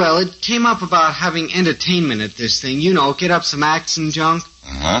 Well, it came up about having entertainment at this thing. You know, get up some acts and junk.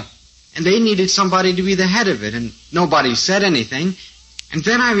 Uh-huh. And they needed somebody to be the head of it, and nobody said anything. And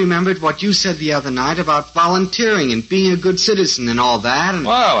then I remembered what you said the other night about volunteering and being a good citizen and all that. And...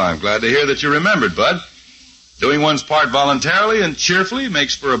 Well, I'm glad to hear that you remembered, Bud. Doing one's part voluntarily and cheerfully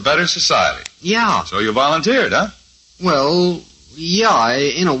makes for a better society. Yeah. So you volunteered, huh? Well, yeah,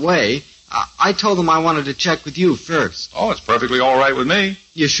 in a way. I told them I wanted to check with you first. Oh, it's perfectly all right with me.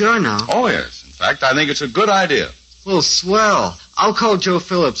 You sure now? Oh, yes. In fact, I think it's a good idea. Well, swell. I'll call Joe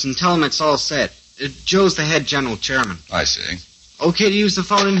Phillips and tell him it's all set. Joe's the head general chairman. I see. Okay to use the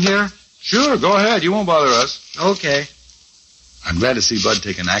phone in here? Sure, go ahead. You won't bother us. Okay. I'm glad to see Bud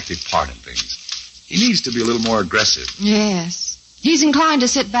take an active part in things. He needs to be a little more aggressive. Yes. He's inclined to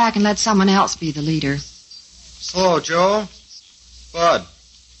sit back and let someone else be the leader. Hello, Joe. Bud.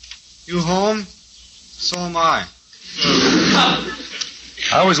 You home? So am I.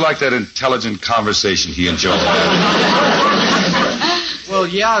 I always like that intelligent conversation he and Joe had. Well,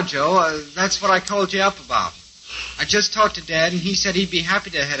 yeah, Joe. That's what I called you up about. I just talked to Dad, and he said he'd be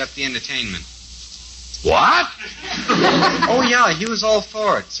happy to head up the entertainment. What? Oh, yeah, he was all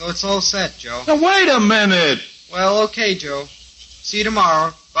for it, so it's all set, Joe. Now, wait a minute. Well, okay, Joe. See you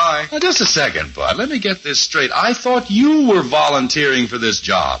tomorrow. Bye. Now, just a second, Bud. Let me get this straight. I thought you were volunteering for this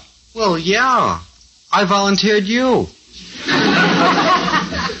job. Well, yeah. I volunteered you.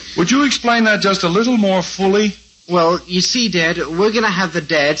 Would you explain that just a little more fully? Well, you see, Dad, we're going to have the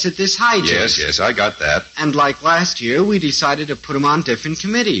dads at this hijinks. Yes, I got that. And like last year, we decided to put them on different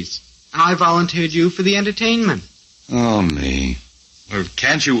committees. And I volunteered you for the entertainment. Oh, me. Well,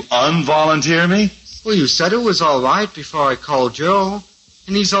 can't you unvolunteer me? Well, you said it was all right before I called Joe.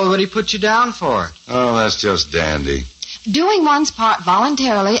 And he's already put you down for it. Oh, that's just dandy. Doing one's part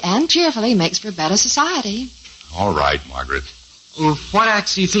voluntarily and cheerfully makes for better society. All right, Margaret. Well, what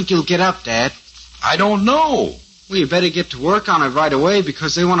acts do you think you'll get up, Dad? I don't know. Well, you better get to work on it right away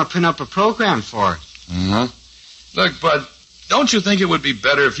because they want to print up a program for it. Uh-huh. Look, Bud, don't you think it would be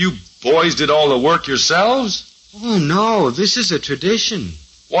better if you boys did all the work yourselves? Oh, no. This is a tradition.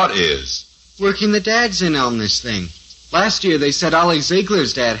 What is? Working the dads in on this thing. Last year they said Ollie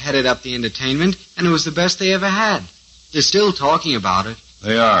Ziegler's dad headed up the entertainment, and it was the best they ever had. They're still talking about it.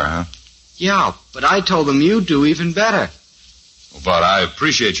 They are, huh? Yeah, but I told them you'd do even better. But I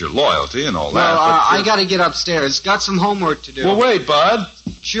appreciate your loyalty and all that. Well, but I gotta get upstairs. Got some homework to do. Well, wait, Bud.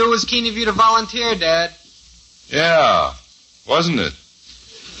 Sure was keen of you to volunteer, Dad. Yeah, wasn't it?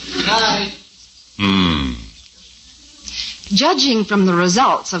 Night. Judging from the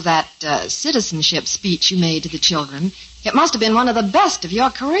results of that citizenship speech you made to the children, it must have been one of the best of your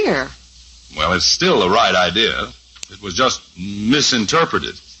career. Well, it's still the right idea. It was just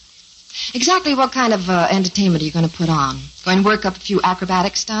misinterpreted. Exactly what kind of entertainment are you going to put on? Going to work up a few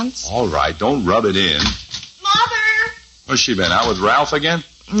acrobatic stunts? All right, don't rub it in. Mother! Where's she been, out with Ralph again?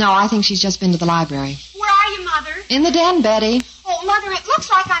 No, I think she's just been to the library. Where are you, Mother? In the den, Betty. Oh, Mother, it looks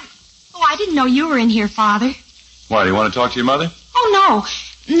like I'm... Oh, I didn't know you were in here, Father. Why, do you want to talk to your mother? Oh,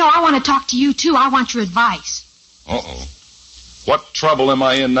 no. No, I want to talk to you, too. I want your advice. Uh-oh. What trouble am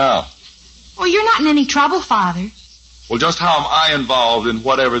I in now? Well, you're not in any trouble, Father. Well, just how am I involved in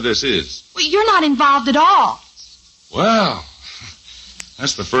whatever this is? Well, you're not involved at all. Well,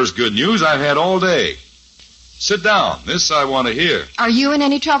 that's the first good news I've had all day. Sit down. This I want to hear. Are you in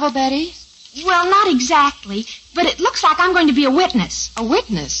any trouble, Betty? Well, not exactly, but it looks like I'm going to be a witness. A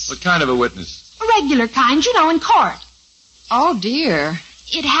witness? What kind of a witness? A regular kind, you know, in court. Oh, dear.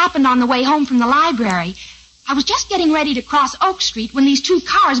 It happened on the way home from the library. I was just getting ready to cross Oak Street when these two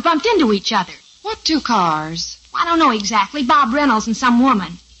cars bumped into each other. What two cars? I don't know exactly. Bob Reynolds and some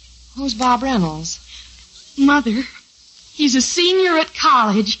woman. Who's Bob Reynolds? Mother, he's a senior at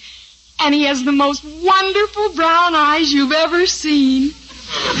college, and he has the most wonderful brown eyes you've ever seen.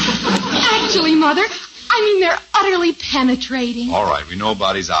 Actually, Mother, I mean they're utterly penetrating. All right, we know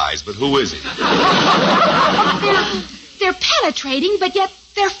about his eyes, but who is he? They're penetrating, but yet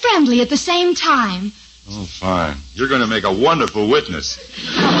they're friendly at the same time. Oh, fine. You're going to make a wonderful witness.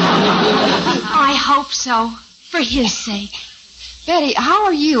 I hope so, for his sake. Betty, how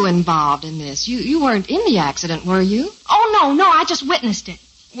are you involved in this? You weren't in the accident, were you? Oh, no, I just witnessed it.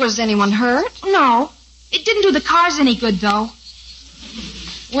 Was anyone hurt? No. It didn't do the cars any good, though.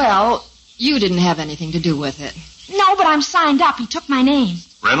 Well, you didn't have anything to do with it. No, but I'm signed up. He took my name.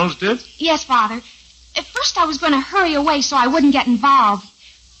 Reynolds did? Yes, Father. At first I was going to hurry away so I wouldn't get involved.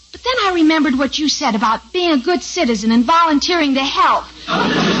 But then I remembered what you said about being a good citizen and volunteering to help.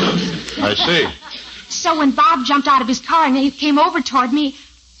 I see. So when Bob jumped out of his car and he came over toward me,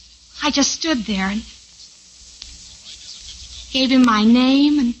 I just stood there and gave him my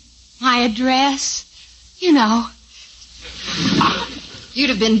name and my address. You know. You'd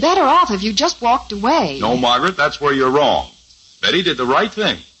have been better off if you just walked away. No, Margaret, that's where you're wrong. Betty did the right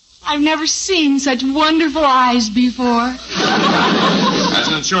thing. I've never seen such wonderful eyes before. As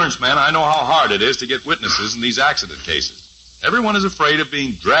an insurance man, I know how hard it is to get witnesses in these accident cases. Everyone is afraid of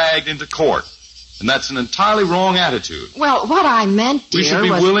being dragged into court, and that's an entirely wrong attitude. Well, what I meant, dear, we should be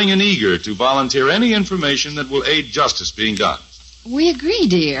willing and eager to volunteer any information that will aid justice being done. We agree,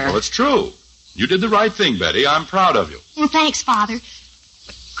 dear. Well, it's true. You did the right thing, Betty. I'm proud of you. Well, thanks, Father.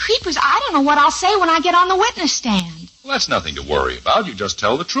 But, Creepers, I don't know what I'll say when I get on the witness stand. Well, that's nothing to worry about. You just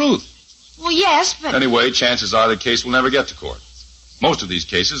tell the truth. Well, yes, but... Anyway, chances are the case will never get to court. Most of these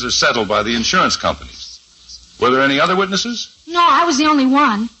cases are settled by the insurance companies. Were there any other witnesses? No, I was the only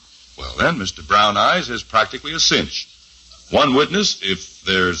one. Well, then, Mr. Brown Eyes is practically a cinch. One witness, if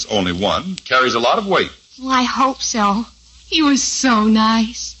there's only one, carries a lot of weight. Well, I hope so. He was so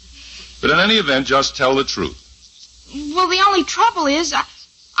nice. But in any event, just tell the truth. Well, the only trouble is,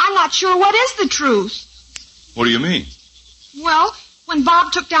 I'm not sure what is the truth. What do you mean? Well, when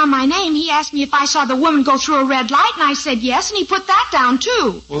Bob took down my name, he asked me if I saw the woman go through a red light, and I said yes, and he put that down,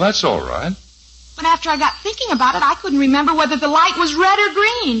 too. Well, that's all right. But after I got thinking about it, I couldn't remember whether the light was red or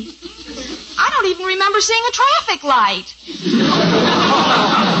green. I don't even remember seeing a traffic light.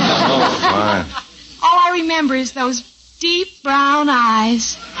 Oh, fine. All I remember is those deep brown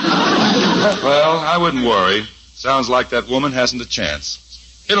eyes. Well, I wouldn't worry. Sounds like that woman hasn't a chance.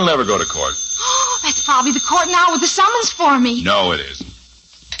 It'll never go to court. Oh, that's probably the court now with the summons for me. No, it isn't.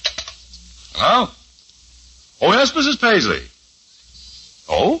 Hello? Oh, yes, Mrs. Paisley.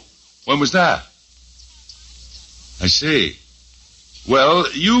 Oh? When was that? I see.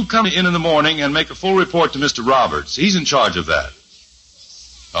 Well, you come in the morning and make a full report to Mr. Roberts. He's in charge of that.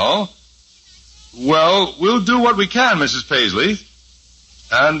 Oh? Well, we'll do what we can, Mrs. Paisley.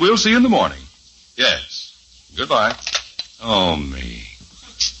 And we'll see you in the morning. Yes. Goodbye. Oh, me.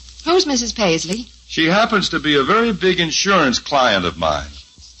 Who's Mrs. Paisley? She happens to be a very big insurance client of mine.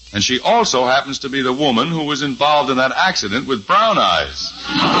 And she also happens to be the woman who was involved in that accident with Brown Eyes.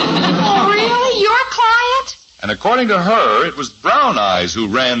 Oh, really? Your client? And according to her, it was Brown Eyes who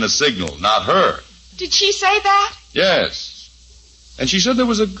ran the signal, not her. Did she say that? Yes. And she said there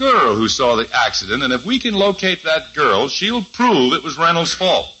was a girl who saw the accident, and if we can locate that girl, she'll prove it was Reynolds'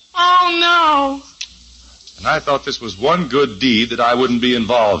 fault. Oh, no. And I thought this was one good deed that I wouldn't be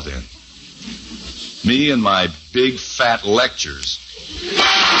involved in. Me and my big, fat lectures.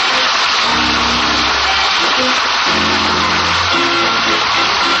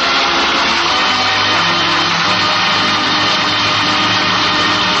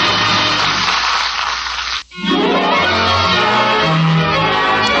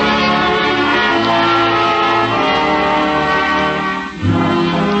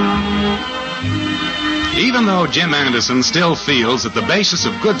 Even though Jim Anderson still feels that the basis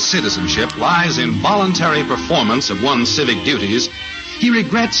of good citizenship lies in voluntary performance of one's civic duties, he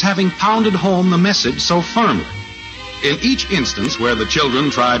regrets having pounded home the message so firmly. In each instance where the children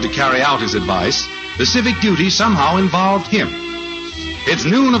tried to carry out his advice, the civic duty somehow involved him. It's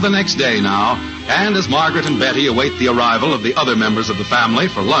noon of the next day now, and as Margaret and Betty await the arrival of the other members of the family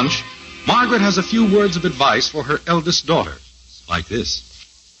for lunch, Margaret has a few words of advice for her eldest daughter, like this.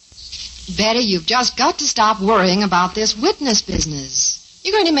 Betty, you've just got to stop worrying about this witness business.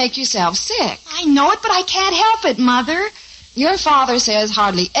 You're going to make yourself sick. I know it, but I can't help it, Mother. Your father says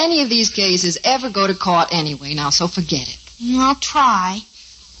hardly any of these cases ever go to court anyway, now, so forget it. I'll try.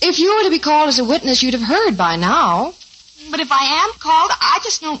 If you were to be called as a witness, you'd have heard by now. But if I am called, I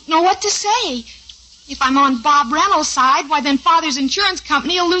just don't know what to say. If I'm on Bob Reynolds' side, why then Father's insurance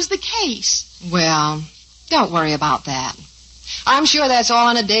company will lose the case. Well, don't worry about that. I'm sure that's all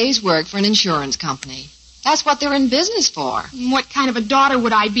in a day's work for an insurance company. That's what they're in business for. What kind of a daughter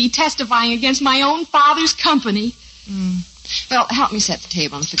would I be testifying against my own father's company? Well, help me set the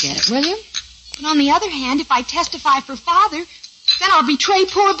table and forget it, will you? But on the other hand, if I testify for Father, then I'll betray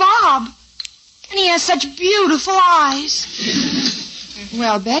poor Bob. And he has such beautiful eyes.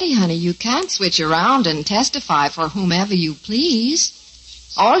 Well, Betty, honey, you can't switch around and testify for whomever you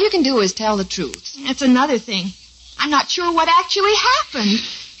please. All you can do is tell the truth. That's another thing. I'm not sure what actually happened.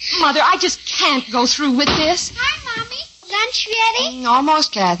 Mother, I just can't go through with this. Hi, Mommy. Lunch ready?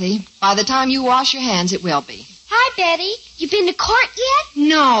 Almost, Kathy. By the time you wash your hands, it will be. Hi, Hi, Betty. You been to court yet?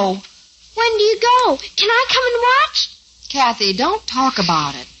 No. When do you go? Can I come and watch? Kathy, don't talk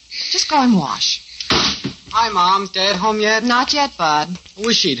about it. Just go and wash. Hi, Mom. Dad home yet? Not yet, Bud. I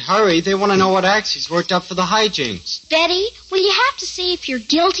wish he'd hurry. They want to know what acts he's worked up for the hijinks. Betty, will you have to say if you're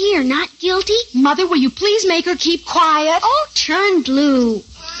guilty or not guilty? Mother, will you please make her keep quiet? Oh, turn blue.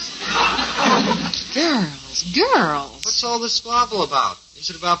 Girls. What's all this squabble about? Is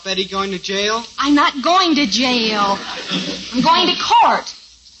it about Betty going to jail? I'm not going to jail. I'm going to court.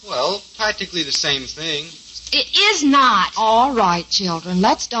 Well, practically the same thing. It is not. All right, children.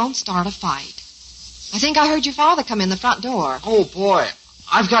 Let's don't start a fight. I think I heard your father come in the front door. Oh, boy.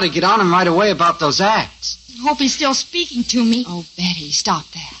 I've got to get on him right away about those acts. I hope he's still speaking to me. Oh, Betty, stop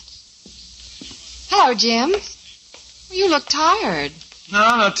that. Hello, Jim. You look tired. No,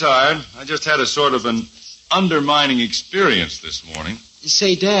 not tired. I just had a sort of an undermining experience this morning.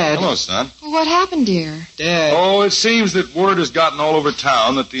 Say, Dad. Hello, son. Well, what happened, dear? Dad. Oh, it seems that word has gotten all over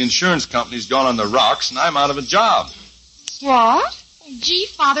town that the insurance company's gone on the rocks and I'm out of a job. What? Oh, gee,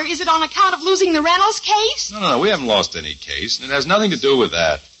 Father, is it on account of losing the Reynolds case? No, we haven't lost any case, and it has nothing to do with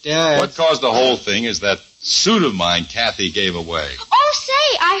that. Dad. What caused the whole thing is that suit of mine Kathy gave away. Oh,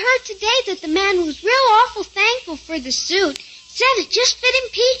 say, I heard today that the man was real awful thankful for the suit. Said it just fit him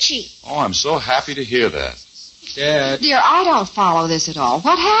peachy. Oh, I'm so happy to hear that. Dad. Dear, I don't follow this at all.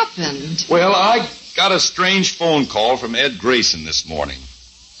 What happened? Well, I got a strange phone call from Ed Grayson this morning,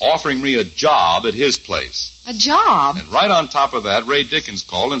 offering me a job at his place. A job? And right on top of that, Ray Dickens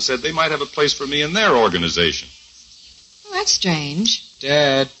called and said they might have a place for me in their organization. Well, that's strange.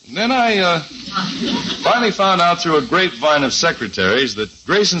 Dad. And then I finally found out through a grapevine of secretaries that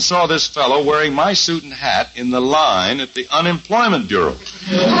Grayson saw this fellow wearing my suit and hat in the line at the Unemployment Bureau.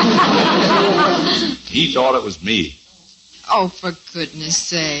 He thought it was me. Oh, for goodness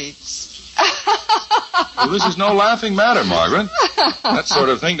sakes. Well, this is no laughing matter, Margaret. That sort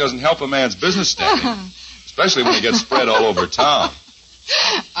of thing doesn't help a man's business standing, especially when it gets spread all over town.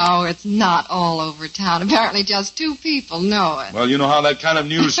 Oh, it's not all over town. Apparently just 2 people know it. Well, you know how that kind of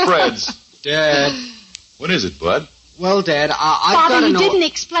news spreads. Dad. What is it, Bud? Well, Dad, I've Father, got to you know... didn't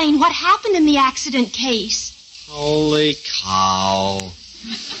explain what happened in the accident case. Holy cow.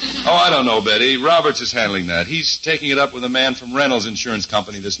 Oh, I don't know, Betty. Roberts is handling that. He's taking it up with a man from Reynolds Insurance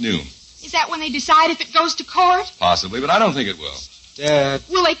Company this noon. Is that when they decide if it goes to court? Possibly, but I don't think it will. Dad.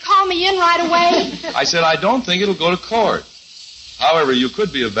 Will they call me in right away? I said I don't think it'll go to court. However, you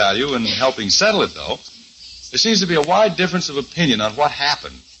could be of value in helping settle it, though. There seems to be a wide difference of opinion on what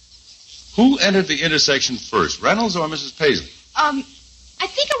happened. Who entered the intersection first, Reynolds or Mrs. Paisley? I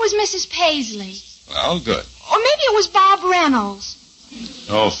think it was Mrs. Paisley. Well, good. Or maybe it was Bob Reynolds.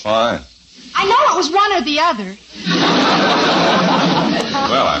 Oh, fine. I know it was one or the other.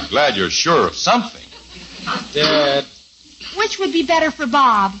 Well, I'm glad you're sure of something. Dad. Which would be better for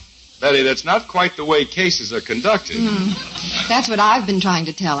Bob? Betty, that's not quite the way cases are conducted. That's what I've been trying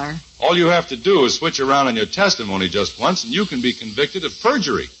to tell her. All you have to do is switch around on your testimony just once, and you can be convicted of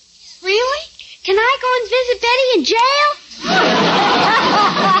perjury. Really? Can I go and visit Betty in jail?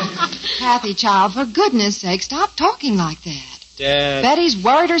 Kathy, child, for goodness sake, stop talking like that. Dad. Betty's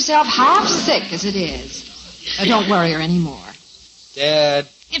worried herself half sick as it is. Don't worry her anymore. Dad.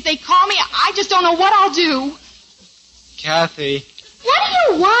 If they call me, I just don't know what I'll do. Kathy. What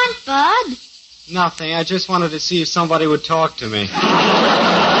do you want, Bud? Nothing. I just wanted to see if somebody would talk to me.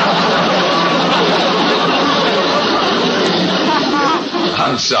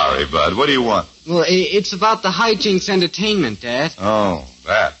 I'm sorry, Bud. What do you want? Well, it's about the hijinks entertainment, Dad. Oh,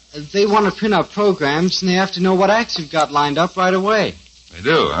 that. They want to print out programs, and they have to know what acts you've got lined up right away. They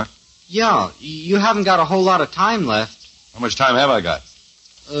do, huh? Yeah, you haven't got a whole lot of time left. How much time have I got?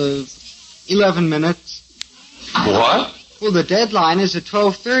 11 minutes. What? Well, the deadline is at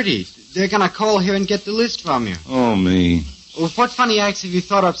 12:30. They're going to call here and get the list from you. Oh, me. Well, what funny acts have you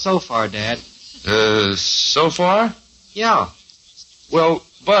thought up so far, Dad? So far? Yeah. Well,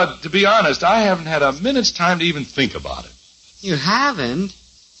 Bud, to be honest, I haven't had a minute's time to even think about it. You haven't?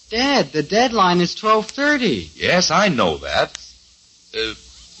 Dad, the deadline is 12:30. Yes, I know that.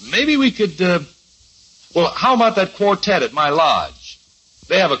 Maybe we could, well, how about that quartet at my lodge?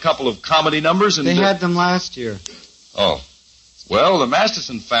 They have a couple of comedy numbers and... They had them last year. Oh. Well, the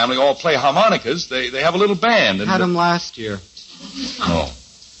Masterson family all play harmonicas. They have a little band. And had them last year. Oh.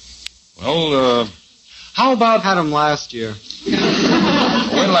 Well, how about... Had them last year.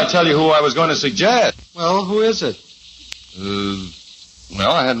 When will I tell you who I was going to suggest? Well, who is it?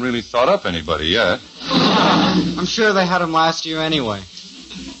 Well, I hadn't really thought up anybody yet. I'm sure they had them last year anyway.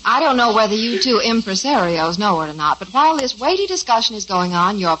 I don't know whether you 2 impresarios know it or not, but while this weighty discussion is going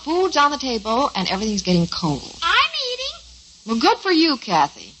on, your food's on the table and everything's getting cold. I'm Well, good for you,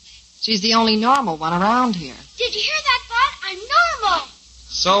 Kathy. She's the only normal one around here. Did you hear that, Bud? I'm normal.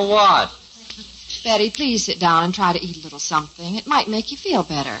 So what? Betty, please sit down and try to eat a little something. It might make you feel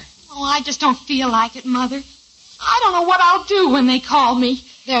better. Oh, I just don't feel like it, Mother. I don't know what I'll do when they call me.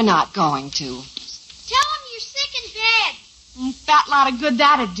 They're not going to. Tell them you're sick in bed. Fat lot of good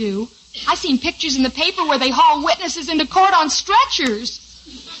that'd do. I seen pictures in the paper where they haul witnesses into court on stretchers.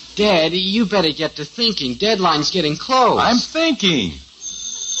 Dad, you better get to thinking. Deadline's getting close. I'm thinking.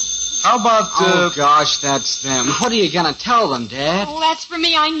 How about, Oh, gosh, that's them. What are you going to tell them, Dad? Oh, that's for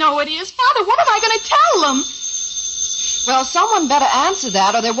me. I know it is. Father, what am I going to tell them? Well, someone better answer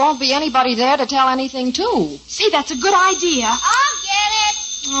that, or there won't be anybody there to tell anything to. See, that's a good idea. I'll get it.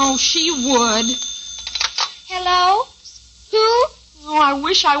 Oh, she would. Hello? Who? Oh, I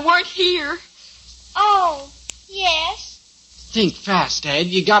wish I weren't here. Oh, yes. Think fast, Dad.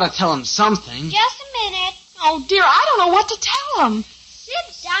 You got to tell them something. Just a minute. Oh, dear, I don't know what to tell them.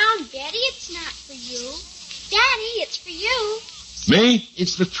 Sit down, Betty. It's not for you. Daddy, it's for you. Me?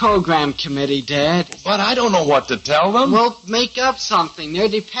 It's the program committee, Dad. But I don't know what to tell them. Well, make up something. They're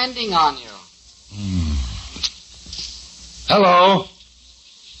depending on you. Hello?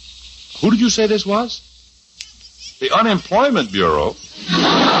 Who did you say this was? The Unemployment Bureau. Are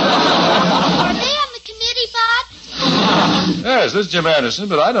they on the committee, Bud? Yes, this is Jim Anderson,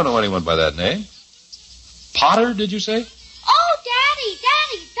 but I don't know anyone by that name. Potter, did you say? Oh, Daddy,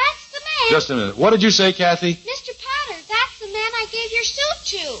 that's the man. Just a minute. What did you say, Kathy? Mr. Potter, that's the man I gave your suit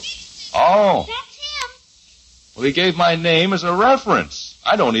to. Oh. That's him. Well, he gave my name as a reference.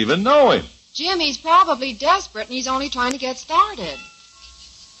 I don't even know him. Jim, he's probably desperate, and he's only trying to get started.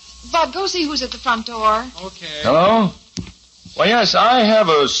 Bud, go see who's at the front door. Okay. Hello? Well, yes, I have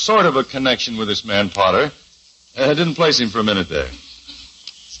a sort of a connection with this man, Potter. I didn't place him for a minute there.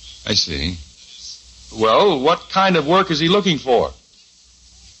 I see. Well, what kind of work is he looking for?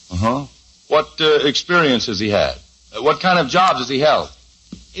 Uh-huh. What experience has he had? What kind of jobs has he held?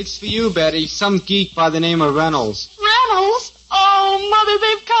 It's for you, Betty. Some geek by the name of Reynolds. Reynolds? Oh, Mother,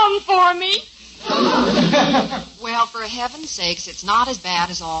 they've come for me. Well, for heaven's sakes, it's not as bad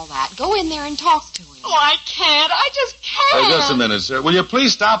as all that. Go in there and talk to him. Oh, I can't. I just can't. Just a minute, sir. Will you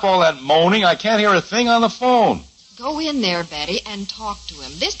please stop all that moaning? I can't hear a thing on the phone. Go in there, Betty, and talk to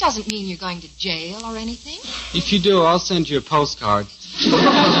him. This doesn't mean you're going to jail or anything. If you do, I'll send you a postcard.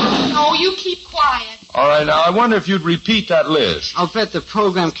 No, you keep quiet. All right, now, I wonder if you'd repeat that list. I'll bet the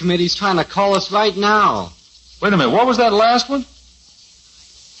program committee's trying to call us right now. Wait a minute. What was that last one?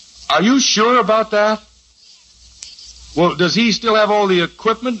 Are you sure about that? Well, does he still have all the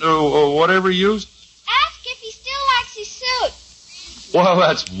equipment or whatever he used? Ask if he still likes his suit. Well,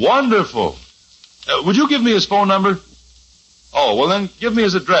 that's wonderful. Would you give me his phone number? Oh, well, then give me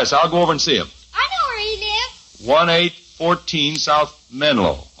his address. I'll go over and see him. I know where he lives. 1814 South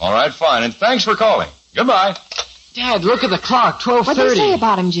Menlo. All right, fine. And thanks for calling. Goodbye. Dad, look at the clock. 12:30. What do you say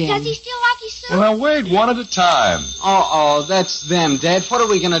about him, Jim? Does he still like his suit? Well, now, wait one at a time. Oh, that's them, Dad. What are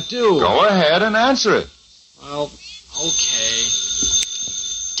we going to do? Go ahead and answer it. Well, okay.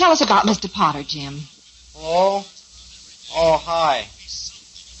 Tell us about Mr. Potter, Jim. Hello? Oh, hi.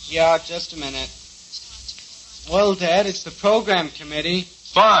 Yeah, just a minute. Well, Dad, it's the program committee.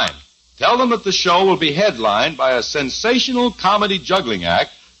 Fine. Tell them that the show will be headlined by a sensational comedy juggling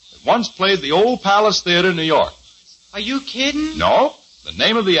act that once played the Old Palace Theater in New York. Are you kidding? No. The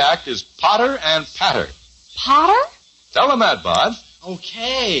name of the act is Potter and Patter. Potter? Tell them that, Bud.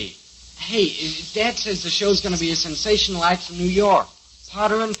 Okay. Hey, Dad says the show's going to be a sensational act from New York.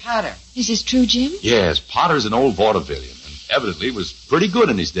 Potter and Patter. Is this true, Jim? Yes, Potter's an old vaudevillian and evidently was pretty good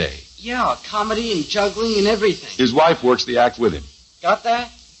in his day. Yeah, comedy and juggling and everything. His wife works the act with him. Got that?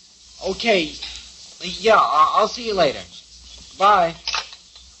 Okay. Yeah, I'll see you later. Bye.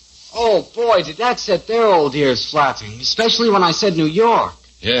 Oh, boy, did that set their old ears flapping, especially when I said New York.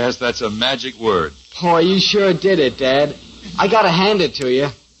 Yes, that's a magic word. Boy, you sure did it, Dad. I gotta hand it to you.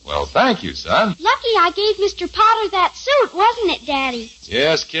 Well, thank you, son. Lucky I gave Mr. Potter that suit, wasn't it, Daddy?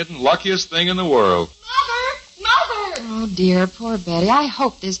 Yes, kitten, luckiest thing in the world. Mother! Oh, dear, poor Betty. I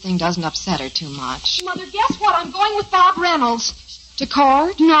hope this thing doesn't upset her too much. Mother, guess what? I'm going with Bob Reynolds. To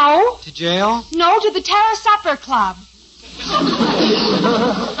court? No. To jail? No, to the Terra Supper Club.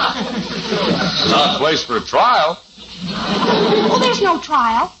 Not a place for a trial. Oh, there's no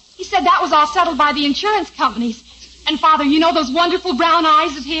trial. He said that was all settled by the insurance companies. And, Father, you know those wonderful brown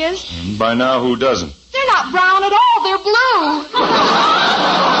eyes of his? And by now, who doesn't? They're not brown at all. They're blue.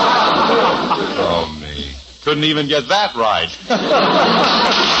 Oh, me. Couldn't even get that right.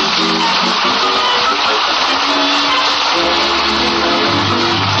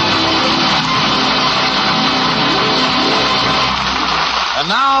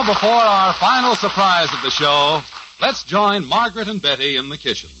 before our final surprise of the show, let's join Margaret and Betty in the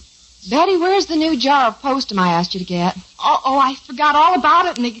kitchen. Betty, where's the new jar of postum I asked you to get? Oh, I forgot all about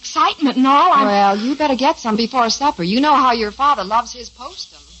it and the excitement and all. Well, you better get some before supper. You know how your father loves his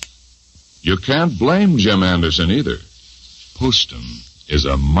postum. You can't blame Jim Anderson either. Postum is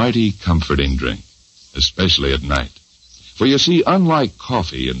a mighty comforting drink, especially at night. For you see, unlike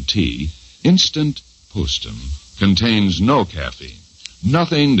coffee and tea, instant postum contains no caffeine,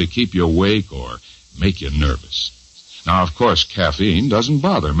 nothing to keep you awake or make you nervous. Now, of course, caffeine doesn't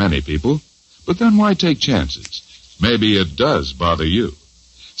bother many people, but then why take chances? Maybe it does bother you.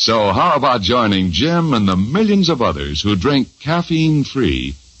 So how about joining Jim and the millions of others who drink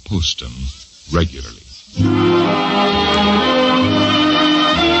caffeine-free postum regularly?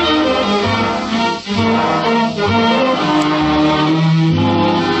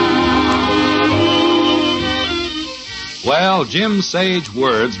 Well, Jim's sage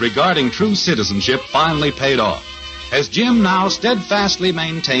words regarding true citizenship finally paid off, as Jim now steadfastly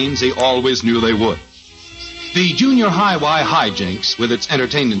maintains he always knew they would. The junior high Y hijinks with its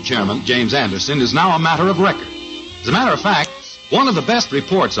entertainment chairman, James Anderson, is now a matter of record. As a matter of fact, one of the best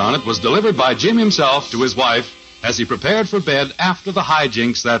reports on it was delivered by Jim himself to his wife as he prepared for bed after the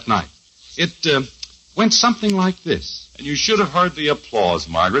hijinks that night. It went something like this. And you should have heard the applause,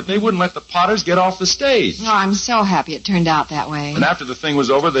 Margaret. They wouldn't let the Potters get off the stage. Oh, I'm so happy it turned out that way. And after the thing was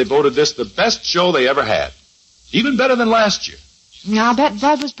over, they voted this the best show they ever had. Even better than last year. I bet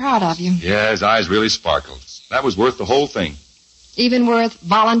Bud was proud of you. Yeah, his eyes really sparkled. That was worth the whole thing. Even worth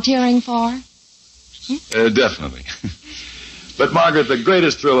volunteering for? Definitely. But, Margaret, the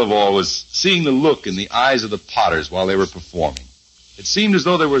greatest thrill of all was seeing the look in the eyes of the Potters while they were performing. It seemed as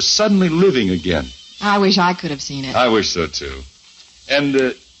though they were suddenly living again. I wish I could have seen it. I wish so, too.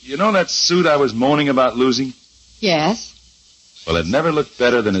 And, you know that suit I was moaning about losing? Yes. Well, it never looked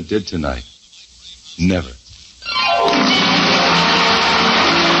better than it did tonight. Never.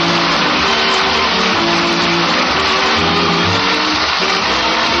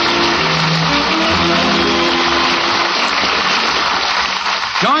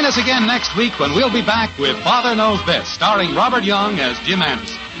 Join us again next week when we'll be back with Father Knows Best, starring Robert Young as Jim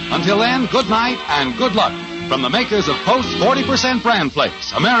Anderson. Until then, good night and good luck from the makers of Post 40% Bran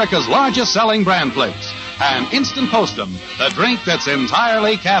Flakes, America's largest selling bran flakes, and Instant Postum, the drink that's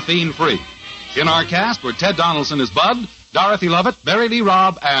entirely caffeine-free. In our cast were Ted Donaldson as Bud, Dorothy Lovett, Barry Lee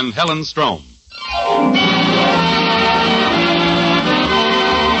Robb, and Helen Strome.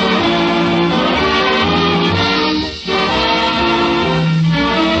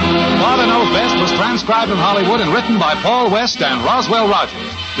 Father Knows Best was transcribed in Hollywood and written by Paul West and Roswell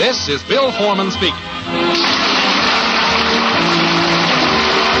Rogers. This is Bill Foreman speaking.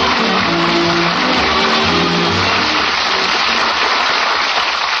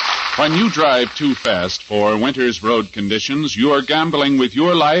 When you drive too fast for winter's road conditions, you are gambling with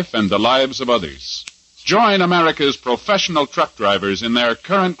your life and the lives of others. Join America's professional truck drivers in their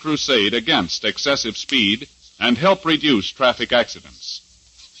current crusade against excessive speed and help reduce traffic accidents.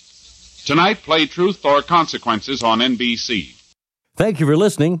 Tonight, play Truth or Consequences on NBC. Thank you for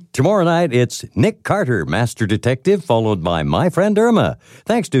listening. Tomorrow night, it's Nick Carter, Master Detective, followed by My Friend Irma.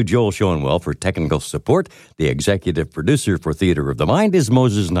 Thanks to Joel Schoenwell for technical support. The executive producer for Theater of the Mind is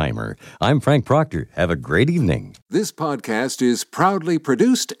Moses Neimer. I'm Frank Proctor. Have a great evening. This podcast is proudly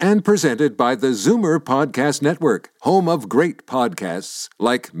produced and presented by the Zoomer Podcast Network, home of great podcasts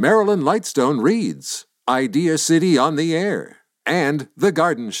like Marilyn Lightstone Reads, Idea City on the Air, and The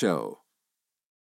Garden Show.